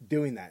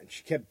doing that." And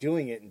she kept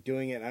doing it. And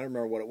I don't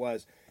remember what it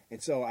was.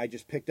 And so I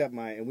just picked up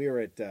and we were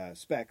at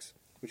Specs,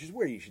 which is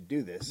where you should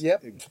do this.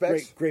 Yep,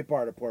 Specs. Great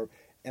bar to pour.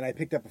 And I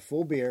picked up a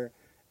full beer,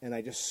 and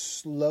I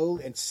just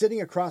slowly, and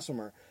sitting across from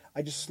her,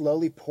 I just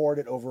slowly poured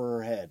it over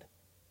her head.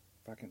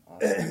 Fucking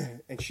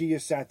awesome. And she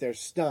just sat there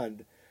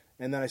stunned.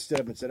 And then I stood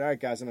up and said, "All right,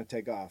 guys, I'm going to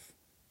take off."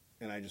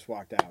 And I just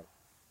walked out.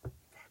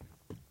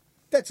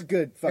 That's a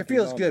good fucking It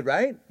feels moment. good,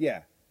 right?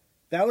 Yeah.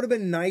 That would have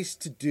been nice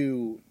to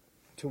do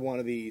to one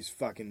of these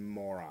fucking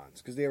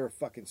morons. Because they were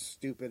fucking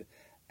stupid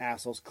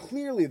assholes.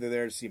 Clearly they're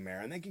there to see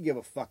Marin. They could give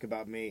a fuck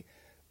about me.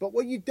 But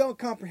what you don't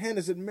comprehend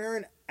is that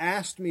Marin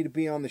asked me to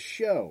be on the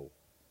show.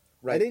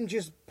 Right. I didn't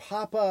just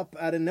pop up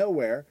out of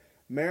nowhere.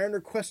 Marin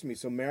requested me.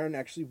 So Marin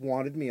actually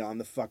wanted me on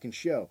the fucking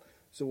show.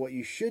 So what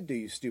you should do,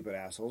 you stupid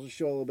assholes, is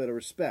show a little bit of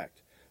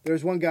respect. There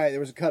was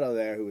a cuddle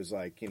there who was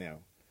like,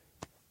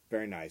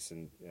 very nice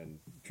and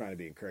trying to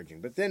be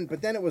encouraging. But then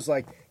it was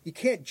like, you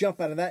can't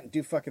jump out of that and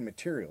do fucking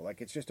material.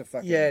 Like, it's just a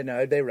fucking... Yeah,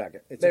 no, they wreck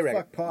it. It's they a wreck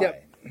fuck it. pie.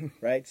 Yep.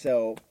 Right?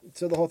 So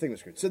the whole thing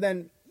was screwed. So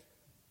then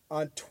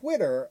on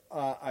Twitter,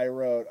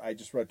 I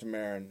just wrote to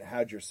Marin,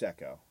 "How'd your set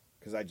go?"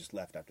 Because I just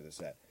left after the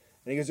set.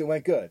 And he goes, "It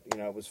went good.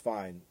 It was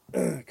fine."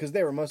 Because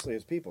they were mostly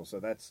his people, so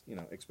that's,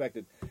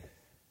 expected.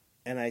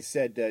 And I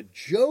said,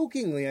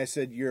 jokingly, I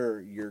said,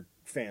 your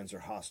fans are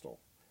hostile.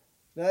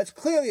 Now, that's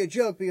clearly a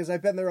joke because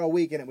I've been there all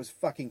week and it was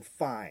fucking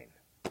fine.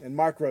 And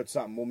Mark wrote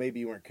something, well, maybe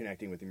you weren't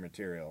connecting with your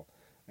material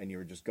and you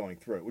were just going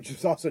through it, which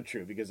is also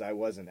true because I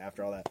wasn't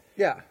after all that.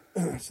 Yeah.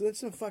 So then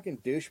some fucking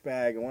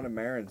douchebag, one of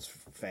Maron's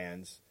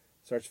fans,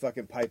 starts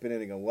fucking piping in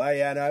and going, well,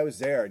 yeah, no, I was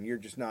there and you're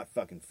just not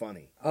fucking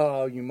funny.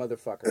 Oh, you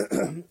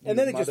motherfucker. And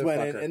then it just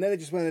went in, and then it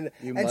just went in.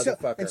 You and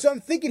motherfucker. So, and so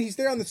I'm thinking he's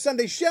there on the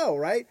Sunday show,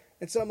 right?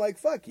 And so I'm like,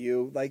 fuck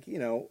you. Like, you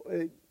know,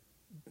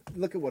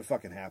 look at what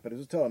fucking happened. It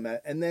was told him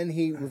that. And then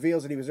he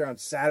reveals that he was there on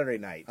Saturday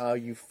night. Oh,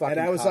 you fucking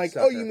And I was like,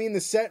 cocksucker. oh, you mean the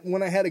set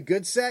when I had a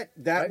good set?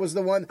 That was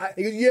the one?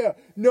 He goes, yeah,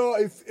 no,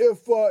 if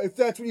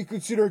that's what you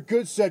consider a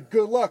good set,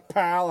 good luck,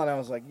 pal. And I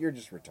was like, you're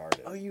just retarded.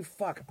 Oh, you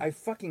fuck. I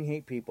fucking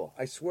hate people.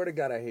 I swear to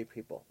God, I hate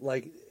people.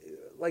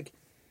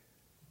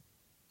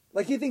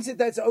 Like he thinks that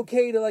that's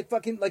okay to like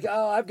fucking like,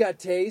 oh, I've got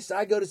taste.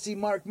 I go to see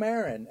Mark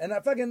Maron, and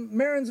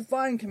Maron's a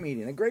fine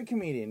comedian, a great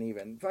comedian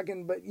even.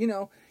 Fucking, but you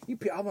know,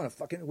 I want to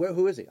fucking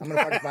who is he? I'm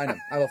gonna fucking find him.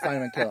 I will find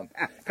him and kill him.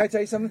 Can I tell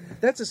you something?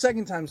 That's the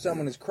second time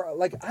someone has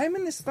like I'm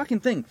in this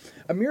fucking thing.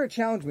 Amira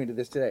challenged me to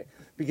this today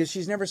because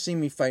she's never seen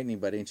me fight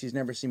anybody, and she's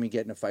never seen me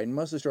get in a fight. And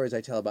most of the stories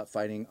I tell about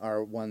fighting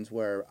are ones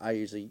where I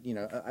usually, you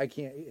know, I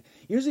can't.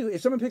 Usually,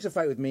 if someone picks a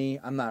fight with me,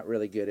 I'm not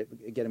really good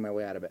at getting my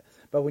way out of it.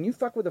 But when you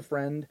fuck with a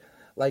friend.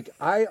 Like,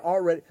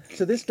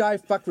 so this guy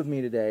fucked with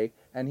me today,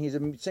 and he's a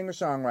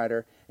singer-songwriter,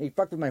 and he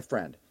fucked with my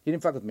friend. He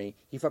didn't fuck with me,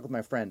 he fucked with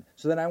my friend.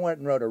 So then I went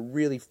and wrote a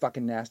really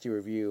fucking nasty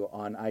review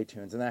on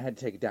iTunes, and then I had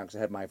to take it down because I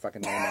had my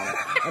fucking name on it.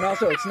 And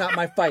also, it's not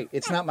my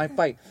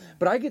fight.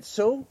 But I get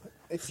so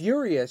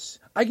furious,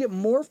 I get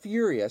more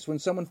furious when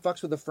someone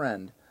fucks with a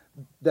friend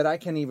that I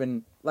can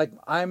even, like,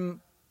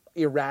 I'm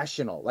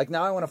irrational. Like,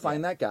 now I want to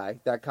find that guy,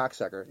 that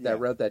cocksucker that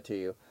wrote that to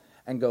you,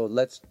 and go,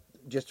 let's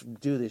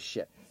just do this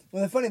shit.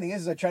 Well, the funny thing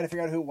is I tried to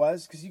figure out who it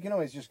was, because you can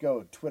always just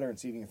go Twitter and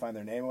see if you can find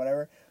their name or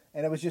whatever.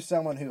 And it was just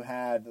someone who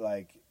had,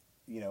 like,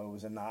 you know, it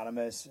was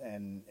anonymous,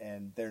 and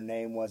their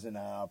name wasn't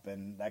up,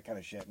 and that kind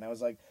of shit. And I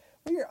was like,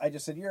 well, I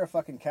just said, you're a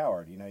fucking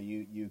coward. You know,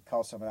 you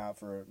call someone out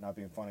for not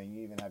being funny,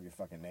 you even have your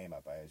fucking name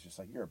up. I was just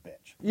like, you're a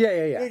bitch. Yeah.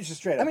 You're just a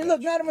straight up I mean, bitch.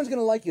 look, not everyone's going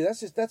to like you.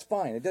 That's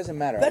fine. It doesn't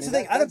matter. That's the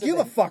thing. I don't give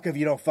a fuck if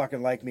you don't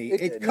fucking like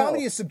me.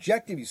 Comedy is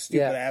subjective, you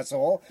stupid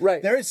asshole.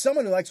 Right. There is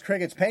someone who likes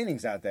Cricket's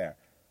paintings out there.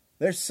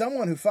 There's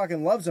someone who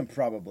fucking loves them,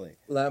 probably.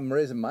 Well, I'm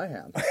raising my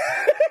hand.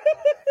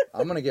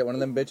 I'm gonna get one of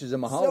them bitches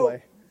in my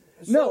hallway.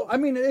 No, I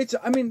mean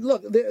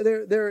look,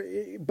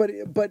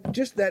 but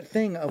just that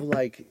thing of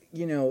like,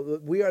 you know,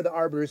 we are the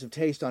arbiters of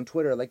taste on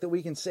Twitter, like that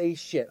we can say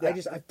shit. Yeah.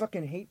 I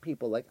fucking hate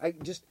people. Like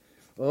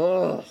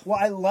ugh. Well,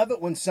 I love it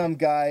when some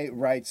guy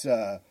writes,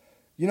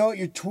 you know what,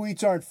 your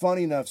tweets aren't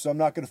funny enough, so I'm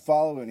not going to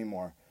follow you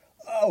anymore.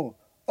 Oh,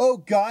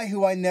 guy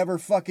who I never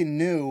fucking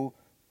knew,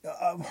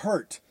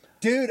 hurt.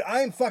 Dude, I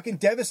am fucking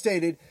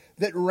devastated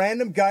that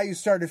random guy who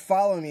started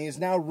following me is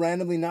now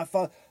randomly not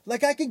following.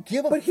 Like, I could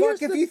give a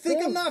fuck if you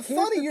think I'm not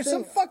funny. You're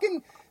some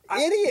fucking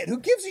idiot. Who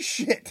gives a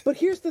shit? But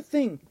here's the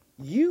thing.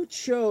 You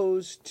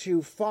chose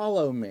to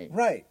follow me.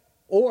 Right.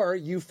 Or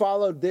you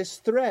followed this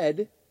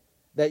thread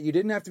that you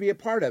didn't have to be a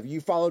part of. You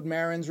followed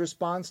Maron's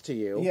response to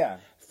you. Yeah.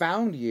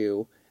 Found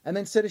you. And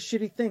then said a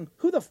shitty thing.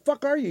 Who the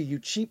fuck are you, you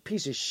cheap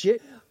piece of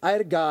shit? I had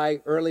a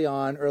guy early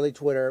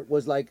Twitter,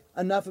 was like,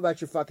 enough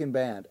about your fucking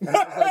band. And I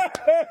was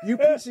like, you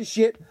piece of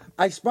shit.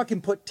 I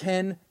fucking put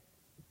 10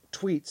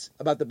 tweets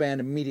about the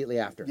band immediately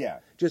after. Yeah.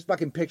 Just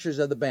fucking pictures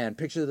of the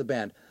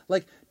band.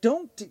 Like,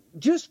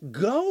 just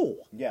go.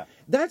 Yeah.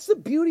 That's the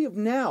beauty of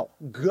now.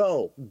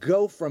 Go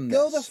from this.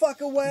 Go the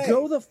fuck away.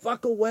 Go the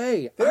fuck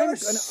away. There are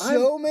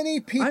so many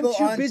people on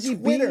Twitter. I'm too busy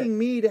being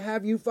me to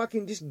have you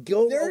fucking just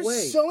go away.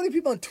 There's so many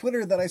people on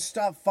Twitter that I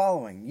stopped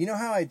following. You know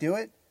how I do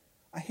it?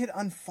 I hit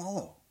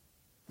unfollow.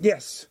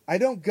 Yes. I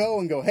don't go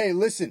and go, hey,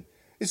 listen,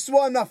 this is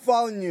why I'm not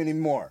following you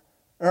anymore.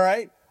 All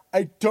right?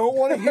 I don't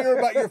want to hear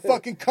about your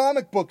fucking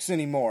comic books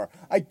anymore.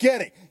 I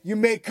get it. You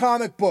make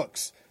comic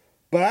books.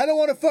 But I don't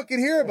want to fucking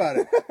hear about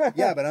it.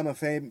 Yeah, but I'm a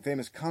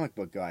famous comic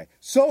book guy.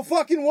 So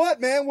fucking what,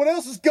 man? What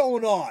else is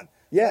going on?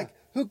 Yeah. Like,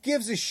 who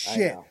gives a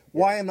shit know.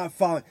 why I'm not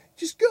following?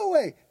 Just go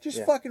away. Just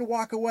Yeah. fucking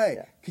walk away.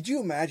 Yeah. Could you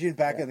imagine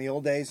back in the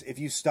old days if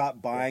you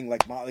stopped buying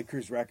like Motley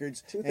Crue's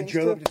records and things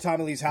drove too. up to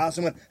Tommy Lee's house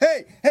and went,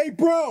 hey,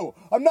 bro,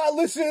 I'm not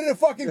listening to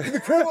fucking The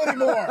Crew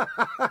anymore.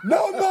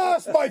 No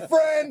mas, my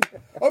friend.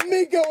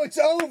 Amigo, it's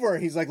over.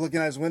 He's like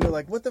looking out his window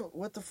like, what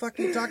the fuck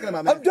are you talking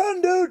about, man? I'm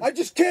done, dude. I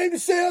just came to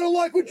say I don't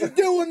like what you're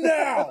doing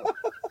now.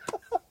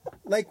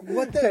 Like,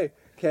 what the...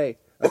 Okay.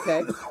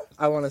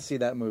 I want to see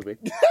that movie.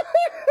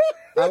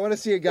 I want to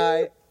see a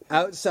guy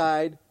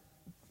outside.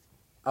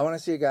 I want to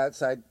see a guy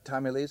outside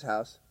Tommy Lee's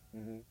house,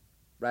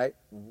 right?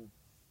 Mm-hmm.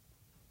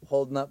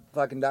 Holding up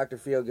fucking Dr.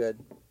 Feelgood.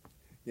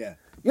 Yeah.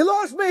 You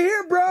lost me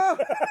here, bro.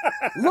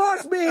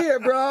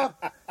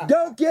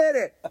 Don't get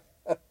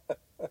it.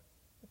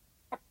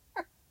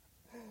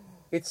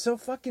 It's so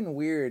fucking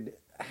weird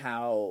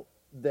how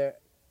there,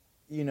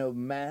 you know,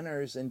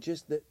 manners and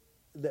just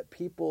that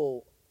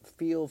people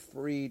feel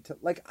free to,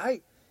 like,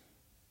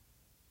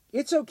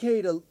 it's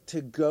okay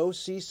to go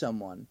see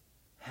someone,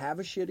 have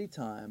a shitty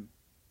time,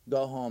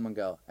 go home and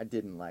go, I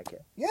didn't like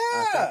it. Yeah.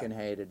 I fucking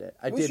hated it.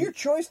 It was your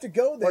choice to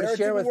go there. Or to It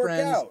share didn't with work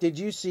friends, out. did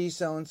you see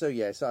so-and-so?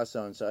 Yeah, I saw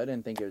so-and-so. I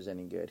didn't think it was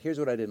any good. Here's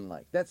what I didn't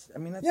like. That's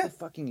Yeah. the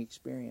fucking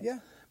experience. Yeah.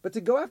 But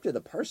to go after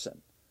the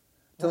person,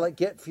 to like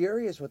get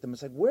furious with them,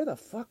 it's like, where the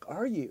fuck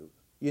are you?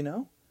 You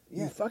know?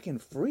 Yeah. You fucking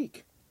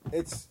freak.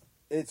 It's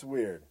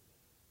weird.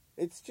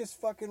 It's just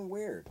fucking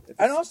weird.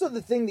 And also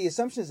the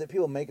assumptions that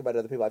people make about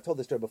other people. I've told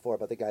this story before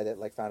about the guy that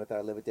like found out that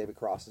I live with David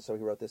Cross, and so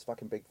he wrote this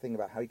fucking big thing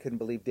about how he couldn't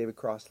believe David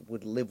Cross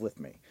would live with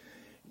me.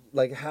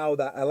 Like how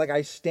that,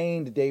 I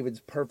stained David's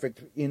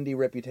perfect indie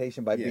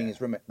reputation by being his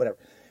roommate,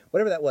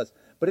 whatever that was.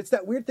 But it's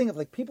that weird thing of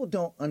like people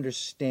don't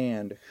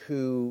understand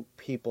who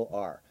people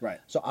are. Right.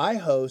 So I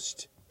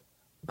host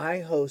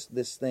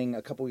this thing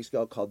a couple weeks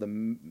ago called the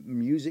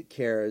Music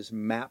Cares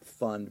Map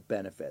Fund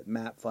Benefit.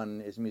 Map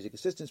Fund is a music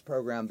assistance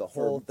program. The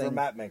whole thing for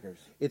map makers.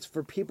 It's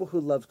for people who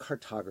love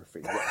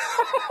cartography. Yes.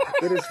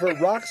 It is for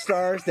rock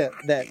stars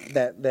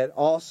that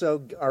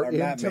also are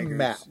into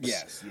maps.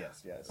 Yes.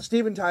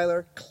 Steven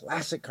Tyler,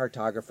 classic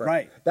cartographer.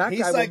 Right. That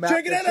He's guy like, will map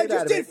check it the out, I shit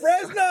just of did it.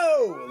 Fresno!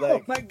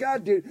 Oh my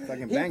God, dude. He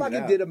banged it fucking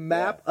out. did a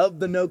map of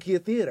the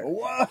Nokia Theater.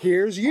 Whoa.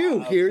 Here's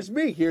you. Here's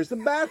me. Here's the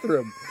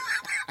bathroom.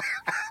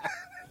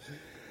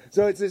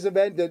 So it's this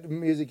event that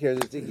Music Cares,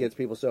 it gets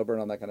people sober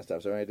and all that kind of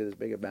stuff. So I did this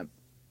big event.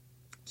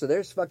 So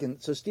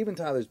so Steven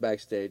Tyler's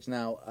backstage.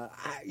 Now,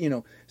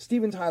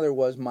 Steven Tyler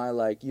was my,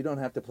 like, you don't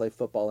have to play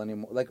football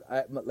anymore. Like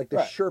the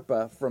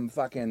Sherpa from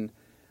fucking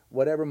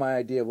whatever my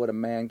idea of what a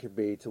man could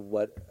be to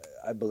what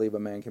I believe a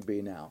man can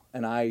be now.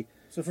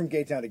 So from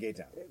gay town to gay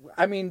town.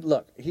 I mean,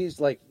 look,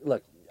 he's like,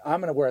 look, I'm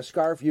going to wear a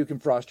scarf, you can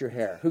frost your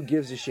hair. Who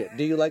gives a shit?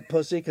 Do you like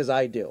pussy? Because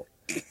I do.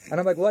 And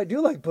I'm like, well, I do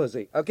like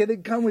pussy. Okay,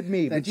 then come with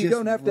me. But you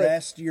don't have to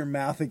rest your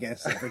mouth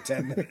against it for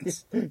 10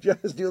 minutes.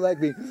 Just do like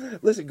me.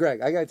 Listen,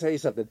 Greg, I got to tell you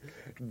something.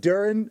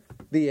 During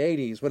the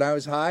 80s, when I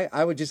was high,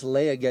 I would just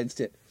lay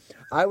against it.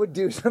 I would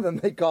do something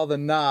they call the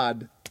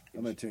nod.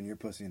 I'm going to turn your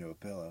pussy into a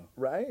pillow.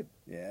 Right?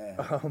 Yeah.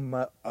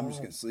 I'm just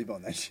going to sleep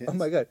on that shit. Oh,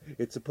 my God.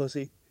 It's a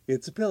pussy.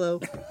 It's a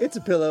pillow. It's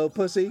a pillow,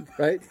 pussy.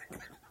 Right?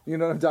 You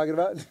know what I'm talking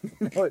about?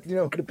 You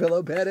know what a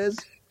pillow pet is?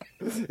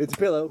 It's a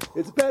pillow.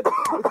 It's a pet.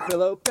 It's a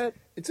pillow pet.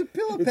 It's a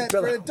pillow pet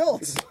for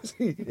adults.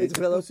 It's a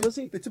pillow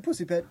pussy. It's a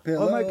pussy pet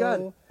pillow. Oh my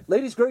God!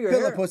 Ladies, grow your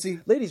pillow hair. Pussy.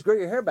 Ladies, grow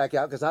your hair back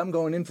out because I'm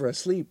going in for a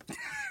sleep.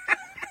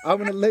 I'm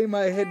gonna lay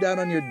my head down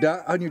on your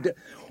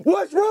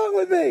What's wrong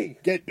with me?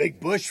 Get Big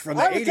Bush from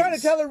the 80s. I was trying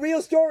to tell a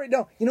real story.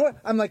 No, you know what?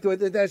 I'm like,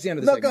 that's the end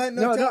of the segment. Go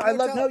ahead.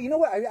 No, you know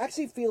what? I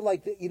actually feel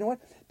like, you know what?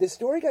 The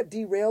story got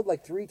derailed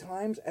like 3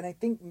 times, and I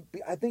think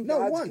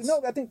once.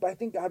 No, I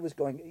think God was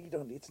going,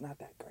 it's not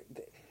that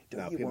great.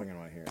 No, people are going to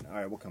want to hear it. All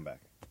right, we'll come back.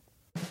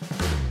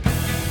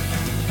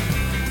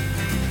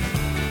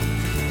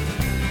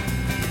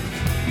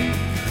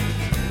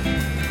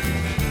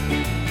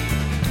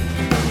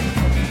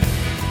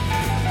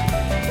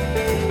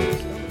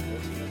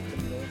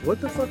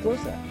 What the fuck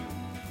was that?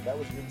 That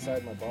was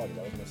inside my body.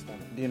 That was my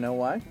stomach. Do you know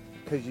why?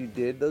 Because you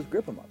did those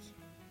grip-em-ups.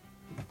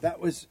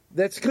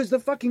 That's because the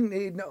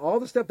fucking all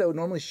the stuff that would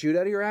normally shoot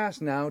out of your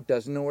ass now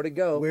doesn't know where to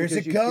go. Where's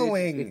it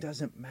going? It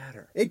doesn't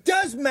matter. It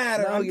does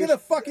matter. I'm gonna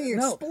fucking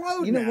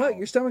explode. You know now. what?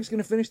 Your stomach's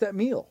gonna finish that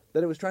meal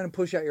that it was trying to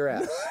push out your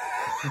ass.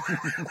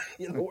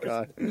 You're the worst,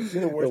 God.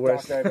 you're the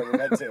worst doctor I've ever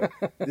met to.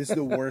 This is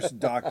the worst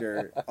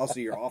doctor. Also,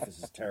 your office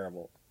is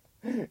terrible.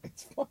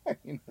 It's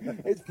fine.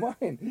 It's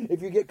fine.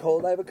 If you get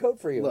cold, I have a coat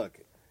for you. Look.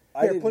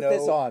 I didn't put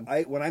this on.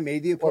 When I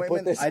made the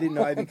appointment, this I didn't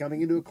know I'd be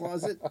coming into a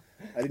closet.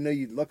 I didn't know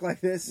you'd look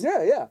like this.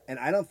 Yeah. And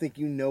I don't think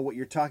you know what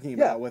you're talking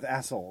about with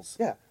assholes.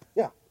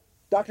 Yeah.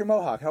 Dr.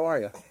 Mohawk, how are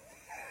you?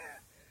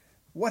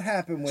 What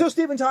happened with... So,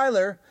 Steven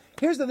Tyler,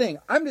 here's the thing.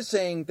 I'm just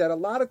saying that a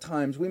lot of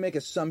times we make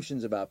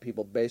assumptions about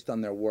people based on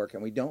their work,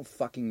 and we don't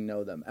fucking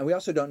know them. And we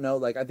also don't know,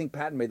 like, I think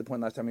Patton made the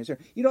point last time he was here,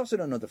 you also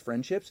don't know the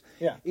friendships.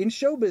 Yeah. In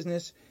show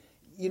business...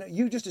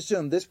 you just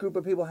assume this group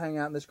of people hang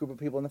out and this group of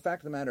people, and the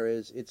fact of the matter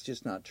is, it's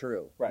just not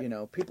true. Right.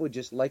 People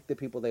just like the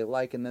people they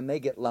like, and then they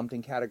get lumped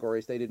in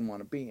categories they didn't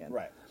want to be in.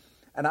 Right.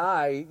 And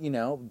I,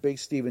 big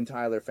Steven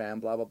Tyler fan,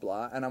 blah, blah,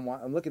 blah, and I'm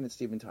looking at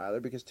Steven Tyler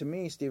because to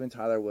me, Steven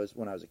Tyler was,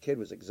 when I was a kid,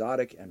 was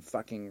exotic and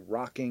fucking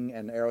rocking,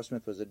 and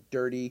Aerosmith was a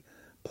dirty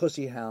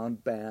pussy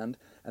hound band,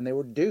 and they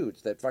were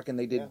dudes that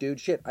they did dude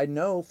shit. I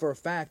know for a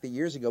fact that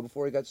years ago,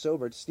 before he got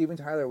sober, Steven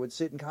Tyler would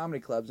sit in comedy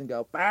clubs and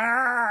go,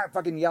 bah!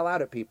 Fucking yell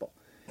out at people.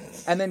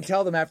 And then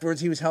tell them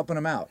afterwards he was helping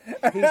them out.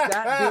 He's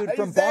that dude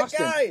from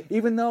Boston. Guy.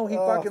 Even though he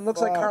fucking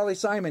looks like Carly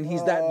Simon,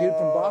 he's that dude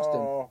from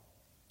Boston.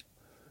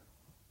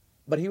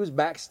 But he was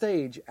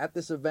backstage at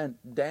this event.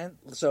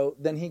 So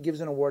then he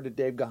gives an award to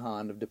Dave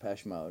Gahan of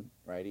Depeche Mode,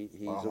 right? He's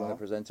the one that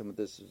presents him with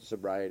this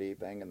sobriety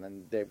thing. And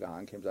then Dave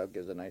Gahan comes out,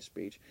 gives a nice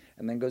speech,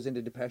 and then goes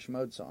into Depeche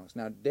Mode songs.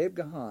 Now, Dave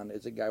Gahan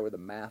is a guy where the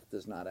math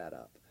does not add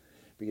up.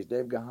 Because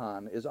Dave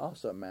Gahan is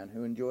also a man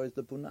who enjoys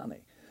the punani.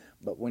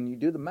 But when you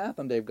do the math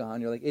on Dave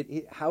Gahan, you're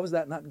like, how is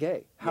that not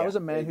gay? How Yeah, is a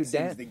man it who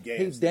seems the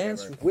gayest he thing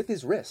danced ever. with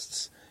his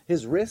wrists?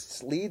 His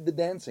wrists lead the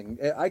dancing.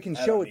 I can I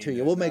show don't it to need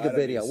you. this. We'll make I a don't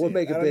need video. to We'll see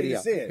make it. a I don't need video.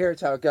 to see it.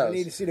 Here's how it goes. I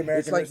need to see the American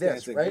It's like wrist this,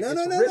 dancing. right? No,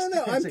 It's no, wrist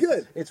no, I'm dancing.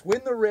 good. It's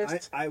when the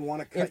wrists. I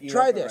want to cut you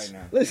Try open this.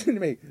 right now. Listen to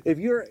me. If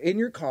you're in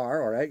your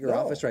car or at your No.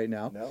 office right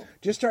now, No.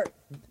 just start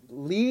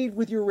lead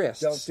with your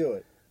wrists. Don't do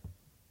it.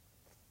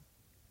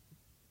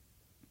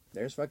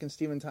 There's fucking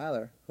Steven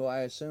Tyler, who I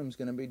assume is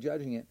going to be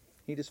judging it.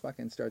 He just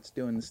fucking starts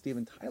doing the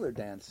Steven Tyler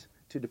dance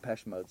to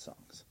Depeche Mode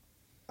songs.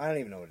 I don't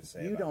even know what to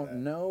say. You about don't that.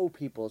 know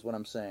people is what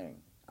I'm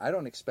saying. I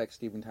don't expect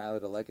Steven Tyler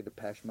to like a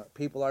Depeche Mode.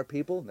 People are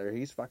people. There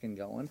he's fucking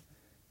going.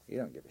 You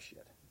don't give a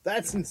shit.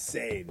 That's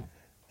insane.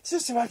 It's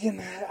just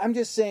fucking. I'm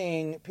just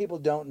saying people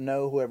don't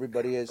know who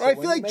everybody is. So I when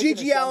feel you like make an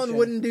Gigi Allen assumption-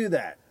 wouldn't do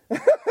that.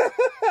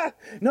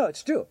 No,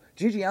 it's true.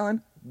 Gigi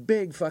Allen,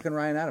 big fucking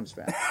Ryan Adams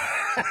fan.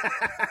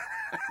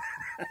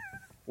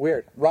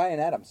 Weird. Ryan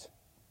Adams.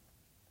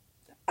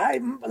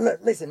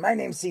 Listen, my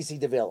name's CeCe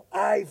DeVille.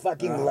 I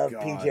fucking Oh, love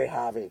God. PJ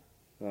Harvey.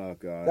 Oh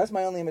God. That's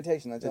my only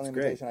imitation. That's the That's only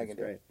great. imitation I can That's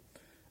do.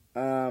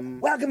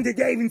 great. Welcome to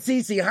Dave and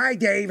Cece. Hi,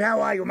 Dave.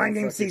 How are you? My Go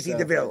name's fuck Cece yourself.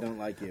 DeVille. I don't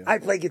like you. I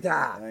play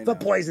guitar I for know.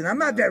 Poison. I'm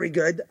not No. very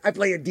good. I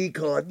play a D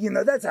chord. You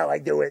know, that's how I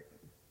do it.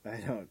 I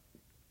don't.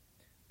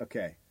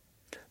 Okay.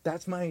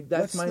 That's my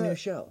What's my the- new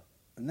show.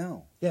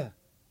 No. Yeah.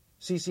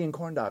 Cece and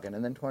Corn Doggin.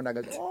 And then Corn Dog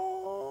goes,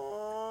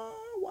 oh,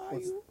 why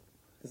What's- you?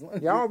 As long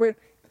as Y'all been,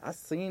 I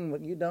seen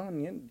what you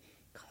done. You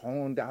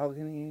Corn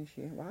Doggin and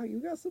shit. Wow, you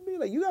got some be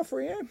like, you got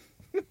friend.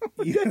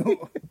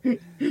 you,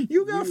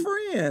 You got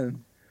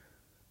friend.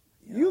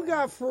 You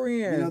got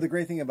friend. you know the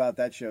great thing about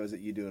that show is that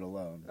you do it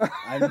alone.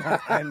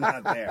 I'm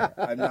not there.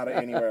 I'm not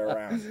anywhere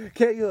around.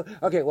 Can't you?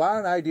 Okay, why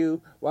don't I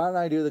do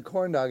the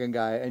corn dogging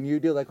guy and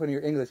you do like one of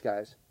your English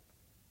guys?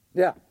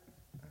 Yeah.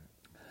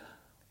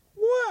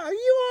 Well,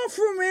 you are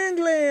from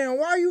England.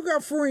 Why you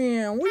got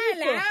friend?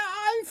 Hello,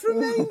 I'm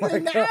from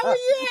England. How are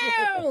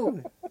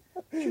you?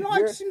 Would you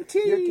like some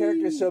tea? Your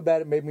character's so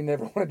bad it made me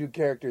never want to do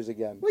characters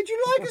again. Would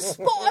you like a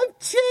spot of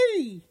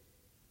tea?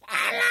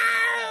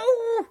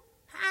 Hello!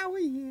 How are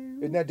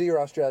you? Now do your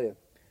Australian.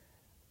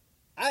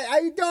 How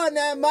you doing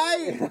there,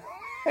 mate?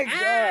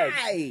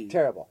 God.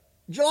 Terrible.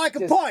 Would you like a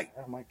Just- pint?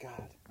 Oh my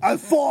God. A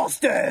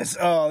Foster's.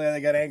 Oh, there they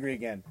got angry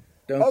again.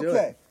 Don't do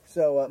Okay, it.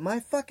 so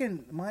my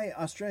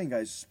Australian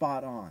guy's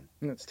spot on.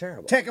 It's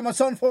terrible. Taking my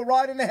son for a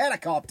ride in a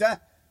helicopter.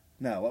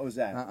 No, what was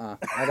that?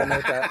 I don't know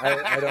what that.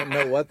 I don't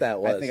know what that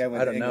was. I think I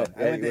went to don't know. England.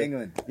 I went to you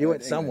England. You I went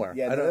went to somewhere. England.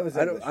 Yeah, I no, don't. that was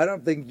I don't. English. I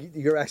don't think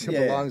your accent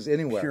Yeah, belongs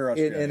anywhere. pure In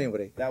Australian.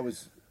 anybody. That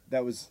was.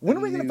 When are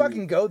we gonna new-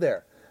 fucking go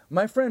there?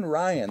 My friend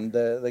Ryan,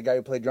 the guy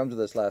who played drums with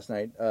us last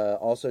night,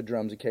 also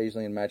drums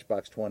occasionally in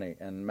Matchbox 20,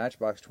 and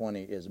Matchbox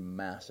 20 is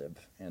massive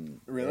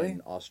in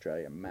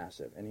Australia,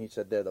 massive. And he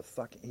said they're the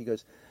fucking. He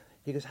goes,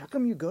 how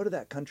come you go to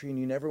that country and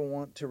you never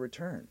want to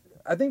return?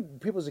 I think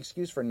people's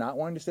excuse for not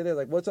wanting to stay there,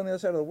 like, what's on the other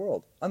side of the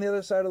world? On the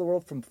other side of the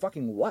world from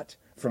fucking what?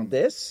 From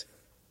this?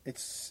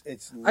 It's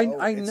I low,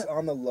 it's know-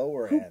 on the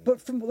lower end.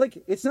 But from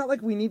like, it's not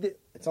like we need to.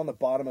 It's on the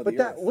bottom of But the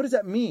that, earth. what does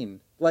that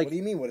mean? Like, What do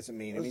you mean? What does it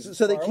mean? It means it's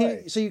so they far can't.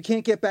 away. So you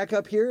can't get back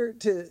up here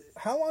to.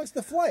 How long's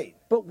the flight?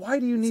 But why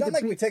do you need It's to not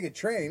like be? we take a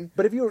train.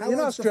 But if you were How in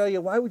long's the-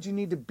 Australia, why would you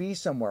need to be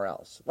somewhere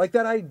else? Like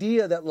that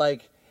idea that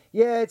like,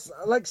 yeah, it's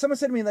like someone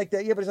said to me like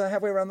that. Yeah, but it's not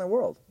halfway around the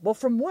world. Well,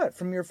 from what?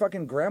 From your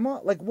fucking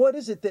grandma? Like, what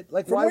is it that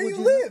like? From why where would you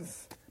you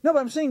live? No, but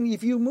I'm saying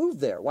if you move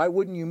there, why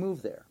wouldn't you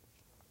move there?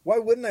 Why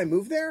wouldn't I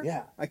move there?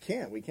 Yeah. I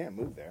can't. We can't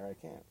move there. I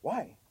can't.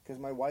 Why? Because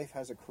my wife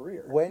has a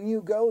career. When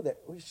you go there,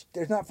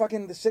 there's not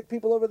fucking the sick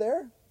people over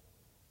there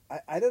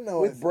I don't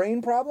know with if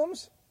brain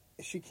problems.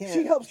 she can't.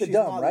 She helps the she's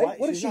dumb, not right?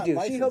 What does she's she not do? She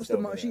licensed helps the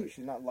over mo- there. she-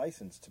 She's not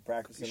licensed to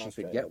practice in She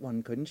Australia. could get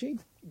one, couldn't she?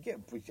 Yeah,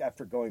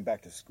 after going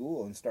back to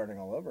school and starting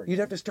all over again. You'd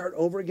have to start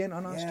over again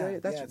on Yeah, Australia.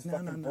 That's yeah, it's no,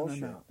 fucking no, no,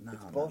 bullshit. no, no,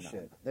 It's no, bullshit.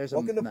 no. There's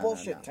Welcome to no,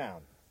 bullshit no.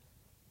 town.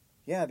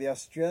 Yeah, the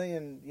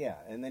Australian. Yeah,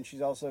 and then she's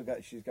got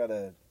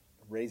to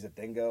raise a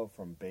dingo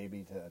from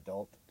baby to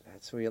adult.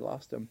 That's where you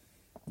lost him.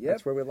 Yep.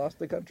 That's where we lost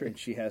the country. And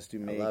she has to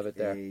make love it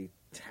there. a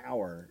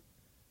tower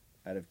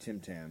out of Tim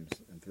Tams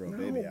and throw a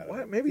baby out of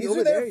it. Maybe These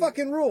over are their there,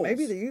 fucking rules.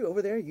 Maybe you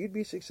over there, you'd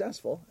be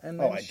successful, and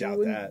Oh, then I she doubt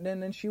wouldn't. that.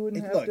 And then she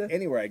wouldn't have Look, to.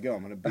 anywhere I go,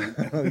 I'm going to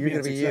be. You're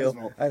gonna be you.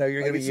 successful. I know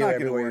you're gonna be it's you not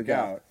everywhere you work go.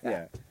 out.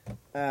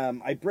 Yeah.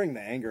 I bring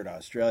the anger to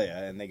Australia,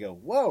 and they go,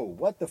 "Whoa,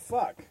 what the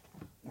fuck?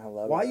 I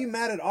love Why it. are you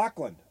mad at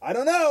Auckland? I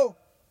don't know.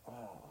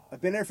 I've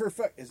been there for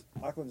Is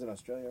Auckland's in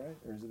Australia, right,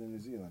 or is it in New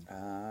Zealand?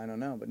 I don't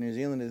know, but New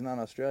Zealand is not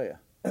Australia.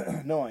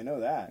 No, I know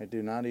that. I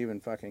do not even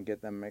fucking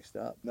get them mixed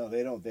up. No,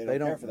 they don't. They They don't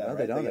care don't- for that. no, right?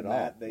 they don't get at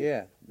mad. all.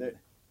 Yeah.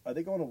 Are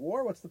they going to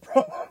war? What's the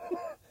problem?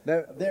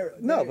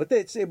 No, but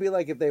it'd be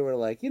like if they were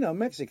like,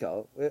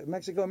 Mexico,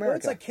 Mexico, America. Well,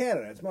 it's like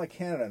Canada. It's more like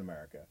Canada and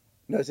America.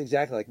 No, it's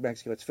exactly like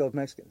Mexico. It's filled with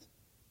Mexicans.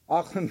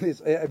 Auckland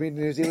is,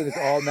 New Zealand is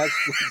all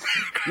Mexicans.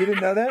 You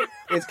didn't know that?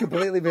 It's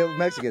completely filled with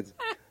Mexicans.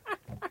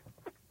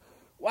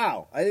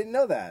 Wow, I didn't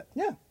know that.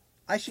 Yeah.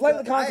 I should Flight go-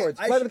 of the Concords.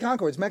 I Flight of should- the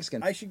Concords,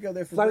 Mexican. I should go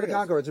there for Flight of the reals.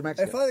 Concords are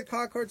Mexican. Hey, Flight of the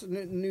Concords are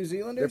New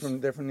Zealanders?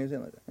 They're from New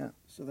Zealand. Yeah.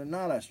 So they're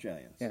not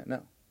Australians. Yeah,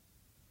 no.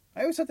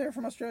 I always thought they were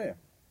from Australia.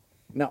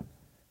 No.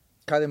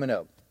 Kylie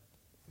Minogue.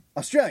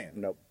 Australian.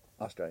 Nope.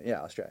 Australia.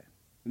 Yeah, Australia.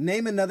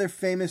 Name another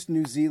famous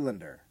New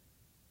Zealander.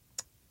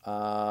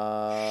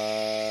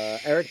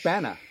 Eric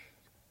Bana.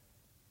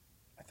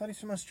 I thought he's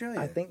from Australia.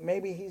 I think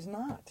maybe he's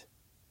not.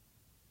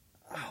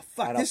 Oh, I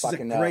fuck. don't This is a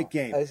fucking know. great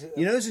game. Is-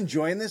 You know who's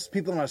enjoying this?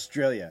 People in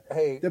Australia.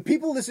 Hey. The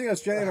people listening to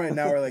Australia right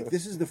now are like,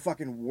 this is the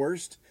fucking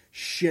worst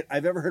shit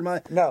I've ever heard in my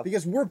life. No.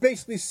 Because we're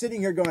basically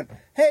sitting here going,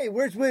 hey,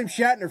 where's William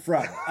Shatner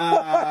from?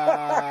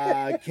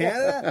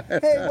 Canada?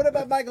 Hey, what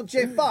about Michael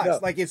J. Fox? No.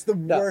 Like, it's the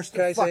No, worst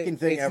can I say, fucking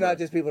thing it's ever. not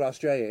just people in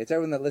Australia. It's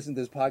everyone that listens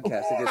to this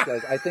podcast that just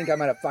goes, I think I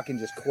might have fucking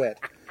just quit.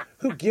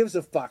 Who gives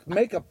a fuck?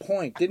 Make a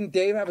point. Didn't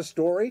Dave have a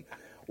story?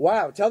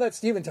 Wow, tell that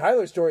Steven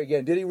Tyler story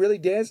again. Did he really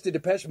dance to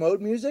Depeche Mode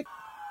music?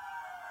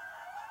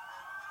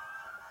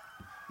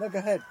 No, go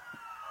ahead.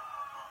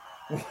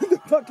 What the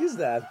fuck is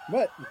that?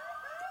 What?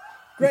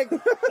 Greg,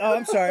 oh,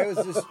 I'm sorry.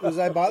 Was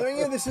I bothering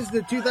you? This is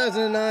the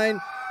 2009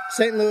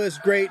 St. Louis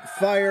Great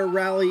Fire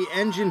Rally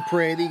Engine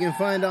Parade that you can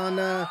find on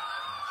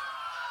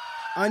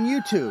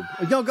YouTube.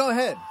 No, go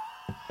ahead.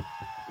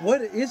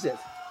 What is it?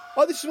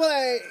 Oh, this is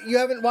what you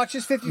haven't watched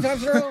this 50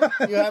 times in a row?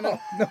 You haven't?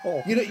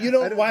 No. You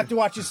don't have to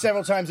watch this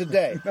several times a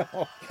day.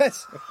 No.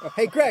 Yes.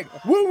 Hey, Greg.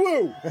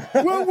 Woo-woo.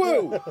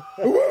 Woo-woo.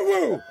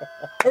 Woo-woo.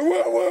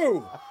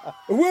 Woo-woo.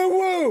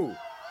 Woo-woo.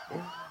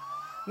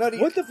 No,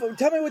 What the fuck?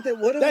 Tell me what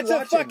are that's we a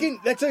watching?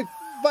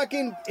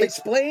 fucking...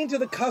 Explain to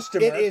the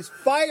customer. It is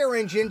fire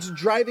engines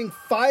driving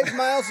 5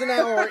 miles an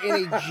hour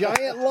in a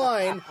giant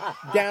line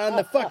down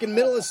the fucking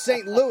middle of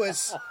St.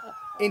 Louis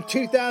in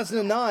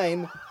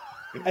 2009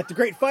 at the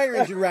Great Fire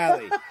Engine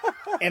Rally.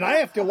 And I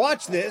have to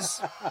watch this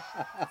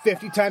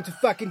 50 times a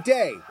fucking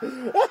day.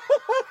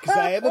 Because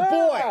I have a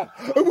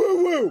boy.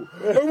 Woo-woo.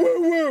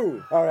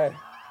 Woo-woo. All right.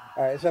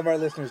 Some of our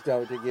listeners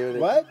don't. To give it.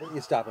 What? You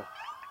stop it.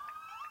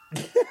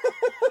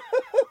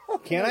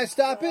 Can I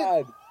stop it?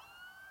 God.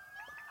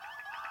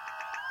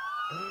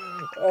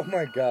 Oh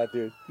my god,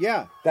 dude.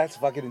 Yeah. That's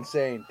fucking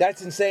insane.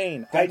 That's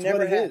insane. That's I never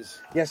what it had. is.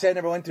 Yeah, see, I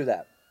never went through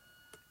that.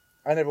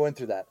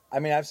 I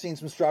mean, I've seen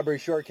some strawberry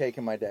shortcake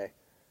in my day.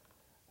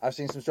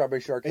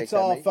 It's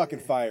all fucking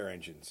fire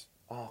engines.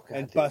 Oh, God,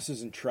 and dude.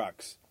 buses and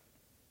trucks.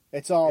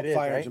 It's all It is,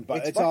 fire right? engine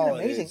buses. It's It's all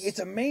fucking amazing. it is. It's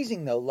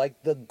amazing though,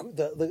 like the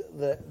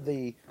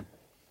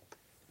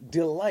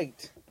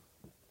delight.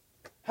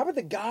 How about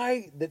the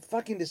guy that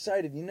fucking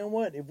decided, you know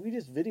what? If we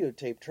just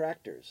videotape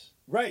tractors,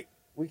 Right.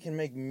 we can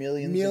make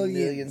millions Millions.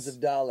 and millions of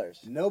dollars.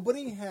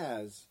 Nobody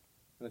has,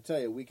 and I tell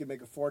you, we could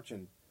make a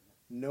fortune.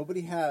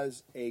 Nobody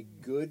has a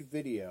good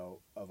video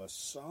of a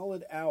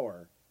solid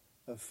hour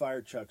of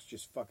fire trucks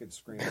just fucking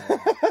screaming around.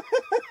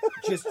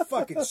 Just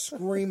fucking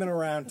screaming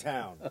around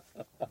town.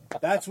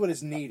 That's what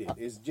is needed,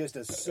 is just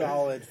a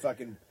solid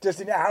fucking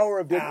Just an hour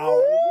of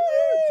hour.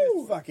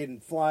 Just fucking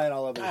flying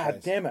all over the God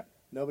place. damn it.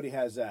 Nobody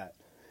has that.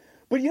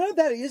 But you know what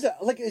that is?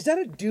 Is that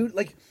a dude?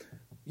 Like,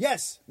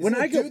 Yes. When Is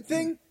it I a go- dude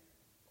thing?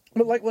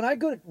 but like when I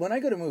go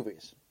to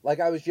movies, like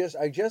I just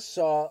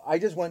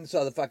went and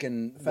saw the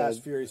fucking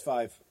Fast Furious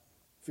 5.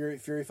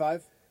 Fury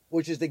 5?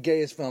 which is the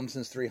gayest film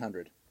since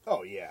 300.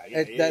 Oh, yeah.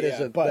 That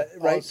is But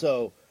right.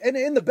 also, And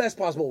in the best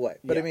possible way.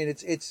 But Yeah. I mean,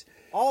 it's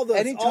all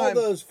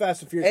those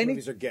Fast and Furious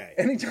movies are gay.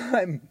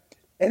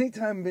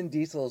 Anytime Vin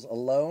Diesel's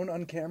alone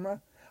on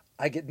camera,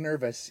 I get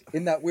nervous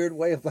in that weird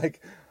way of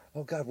like,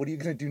 oh God, what are you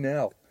gonna do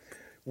now?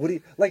 What do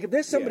you like? If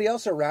there's somebody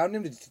else around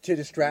him to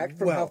distract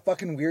from how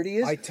fucking weird he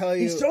is, I tell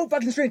you- he's so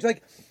fucking strange.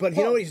 Like, But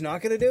you know what he's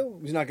not going to do?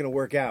 He's not going to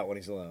work out when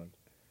he's alone.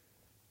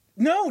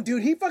 no,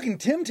 dude, he fucking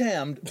Tim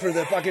Tammed for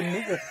the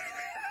fucking.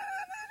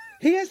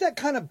 He's that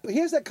kind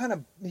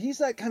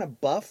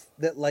of buff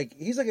that like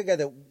he's like a guy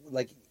that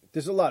like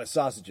There's a lot of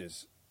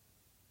sausages,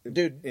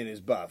 dude. in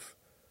his buff.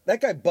 That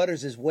guy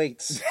butters his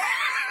weights.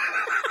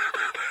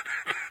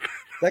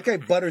 That guy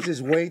butters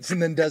his weights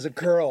and then does a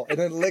curl and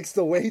then licks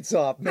the weights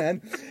off,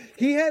 man.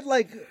 He had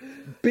like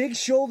big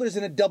shoulders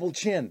and a double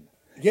chin.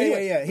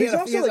 Anyway, He he's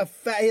also like,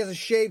 has a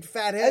shaved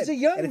fat head.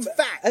 And it's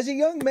fat. As a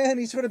young man,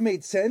 he sort of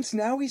made sense.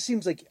 Now he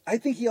seems like I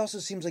think he also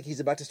seems like he's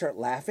about to start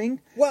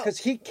laughing Well- because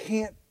he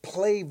can't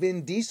play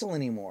Vin Diesel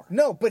anymore.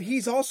 No, but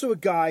he's also a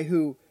guy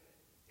who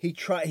he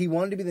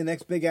wanted to be the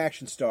next big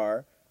action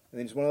star, and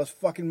then he's one of those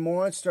fucking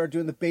morons started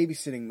doing the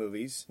babysitting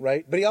movies.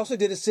 Right, but he also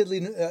did a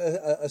Sidney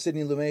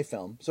Lumet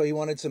film, so he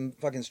wanted some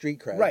fucking street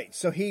cred. Right,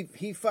 so he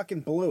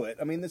fucking blew it.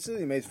 I mean, the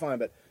Sidney Lumet's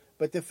fine,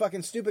 but the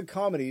fucking stupid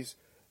comedies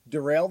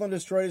derailed and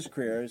destroyed his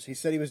careers. He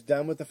said he was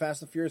done with the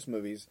Fast and Furious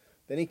movies.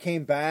 Then he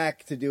came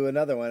back to do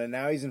another one, and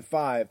now he's in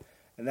 5.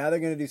 And now they're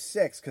going to do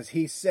 6 because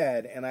he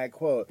said, and I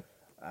quote,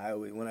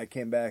 when I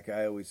came back,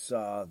 I always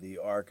saw the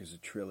arc as a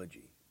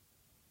trilogy.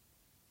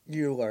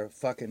 You are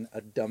fucking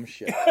a dumb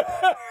shit.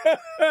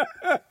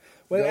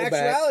 Well, Go the back.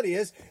 actuality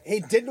is, he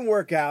didn't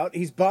work out.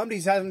 He's bummed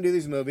he's having to do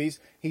these movies.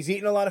 He's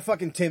eating a lot of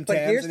fucking Tim But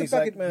Tams. here's and the he's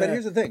fucking. like, But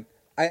here's the thing.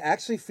 I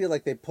actually feel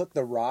like they put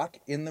The Rock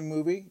in the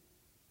movie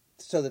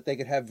so that they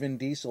could have Vin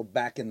Diesel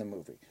back in the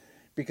movie,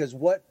 because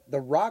what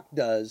The Rock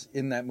does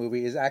in that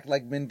movie is act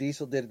like Vin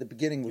Diesel did at the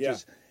beginning, which Yeah.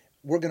 is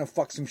we're going to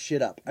fuck some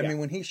shit up. I Yeah. mean,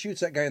 when he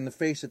shoots that guy in the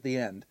face at the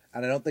end,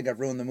 and I don't think I've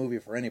ruined the movie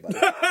for anybody.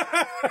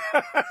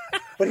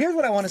 But here's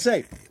what I want to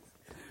say.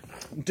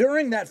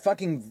 During that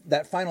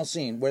final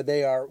scene where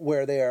they are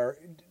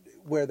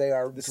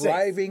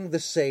driving the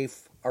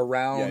safe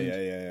around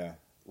Yeah.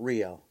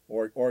 Rio.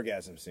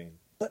 Orgasm scene.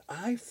 But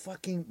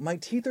my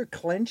teeth are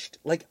clenched.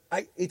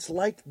 It's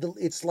like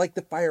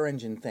the fire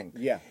engine thing.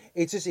 Yeah.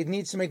 It's just, it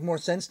needs to make more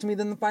sense to me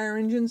than the fire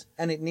engines,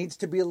 and it needs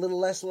to be a little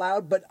less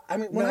loud. But I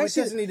mean, when No, I it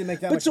see doesn't need to make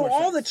that but much so more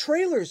all sense. the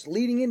trailers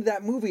leading into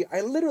that movie,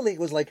 I literally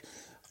was like,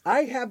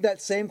 I have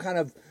that same kind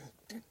of.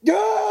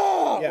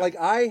 Ah! Yeah.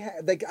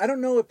 I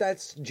don't know if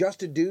that's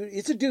just a dude.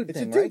 It's a dude It's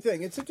thing, a dude right?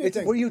 thing. It's a dude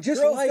thing. Where you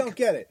just Girls like don't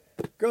get it.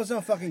 Girls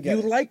don't fucking get you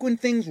it. like when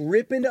things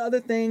rip into other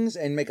things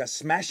and make a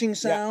smashing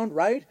sound,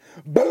 right?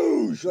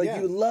 Boosh! Like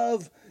Yeah. you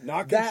love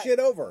Knocking that. shit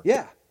over.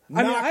 Yeah.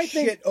 Knock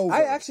shit over.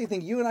 I actually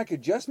think you and I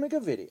could just make a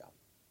video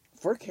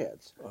for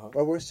kids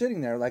where we're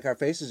sitting there, like our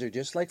faces are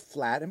just like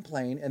flat and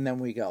plain, and then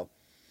we go,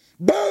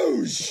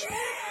 boosh!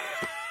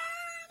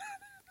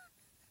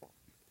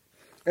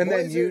 And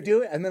then Boys you are-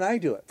 do it, and then I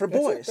do it for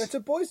boys. That's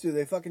what boys do.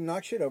 They fucking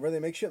knock shit over. They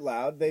make shit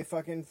loud. They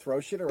fucking throw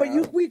shit around.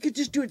 But we could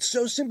just do it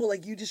so simple.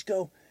 Like you just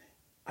go,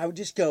 I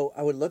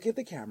would look at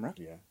the camera,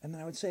 Yeah. and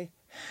then I would say,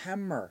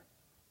 hammer.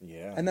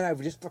 Yeah. And then I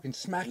would just fucking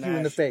smack you in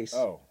the Mash. face.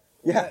 Oh.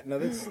 Yeah. No,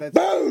 that's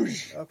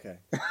Boosh! okay.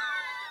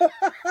 Well,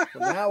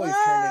 now we've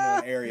turned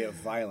into an area of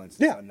violence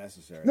that's Yeah.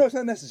 unnecessary. No, it's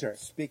not necessary.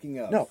 Speaking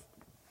of. No.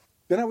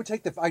 Then I would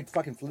I'd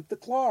fucking flip the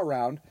claw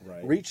around,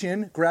 Right. reach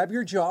in, grab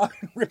your jaw,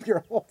 and rip your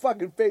whole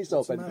fucking face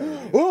open. the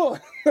matter with Oh,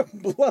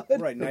 blood.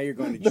 Right, now you're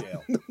going to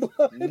jail.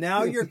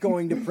 Now you're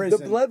going to prison.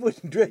 The blood would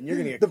drip. And you're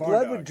gonna get The corn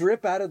blood dog. would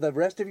drip out of the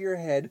rest of your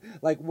head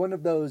like one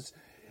of those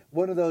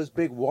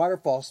big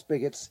waterfall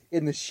spigots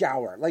in the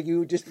shower. Like you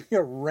would just be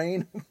a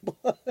rain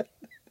of blood.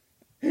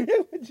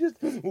 It would just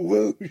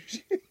whoosh.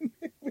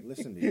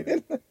 Listen to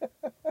you.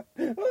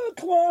 Oh,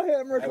 claw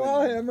hammer.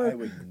 I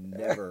would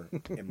never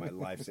in my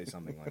life say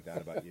something like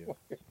that about you.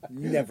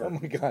 Never. Oh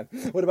my god!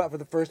 What about for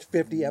the first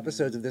 50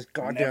 episodes of this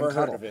goddamn Never heard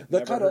cuddle? of it. The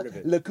Never cuddle, heard of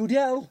it. le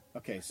coudel,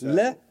 Okay, so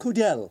le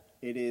coudel.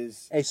 it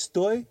is.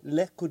 Estoy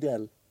le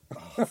coudel.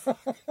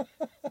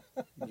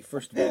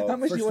 First of all, How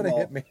much do you want to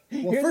hit me?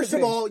 Well, Here's first the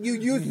of thing. all, you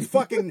used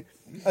fucking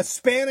a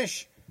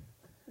Spanish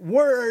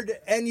word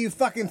and you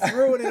fucking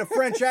threw it in a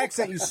French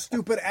accent. You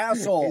stupid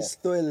asshole.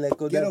 Estoy le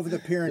coudel. Get over the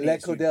Pyrenees, Le you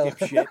coudel.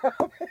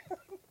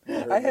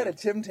 dipshit. I had a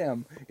Tim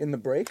Tam in the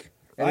break.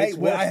 and I it's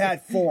working.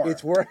 had 4.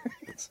 It's working.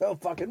 It's so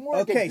fucking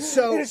working. Okay,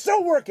 so- it is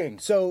so working.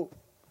 So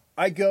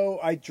I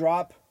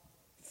drop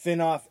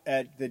Finn off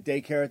at the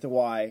daycare at the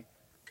Y,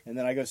 and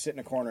then I go sit in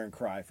a corner and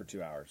cry for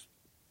 2 hours.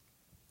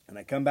 And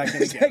I come back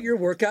in Is again. that your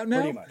workout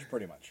now?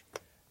 Pretty much.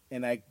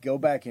 And I go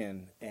back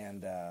in,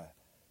 and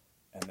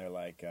they're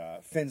like,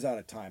 Finn's on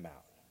a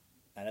timeout.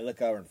 And I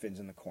look over, and Finn's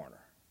in the corner,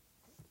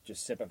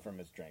 just sipping from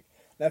his drink.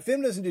 Now,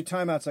 Finn doesn't do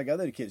timeouts like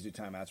other kids do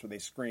timeouts, where they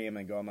scream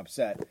and go, I'm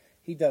upset.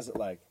 He does it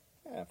like,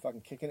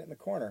 fucking kicking it in the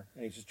corner,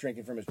 and he's just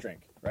drinking from his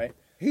drink, right?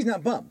 He's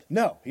not bummed.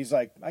 No, he's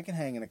like, I can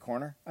hang in the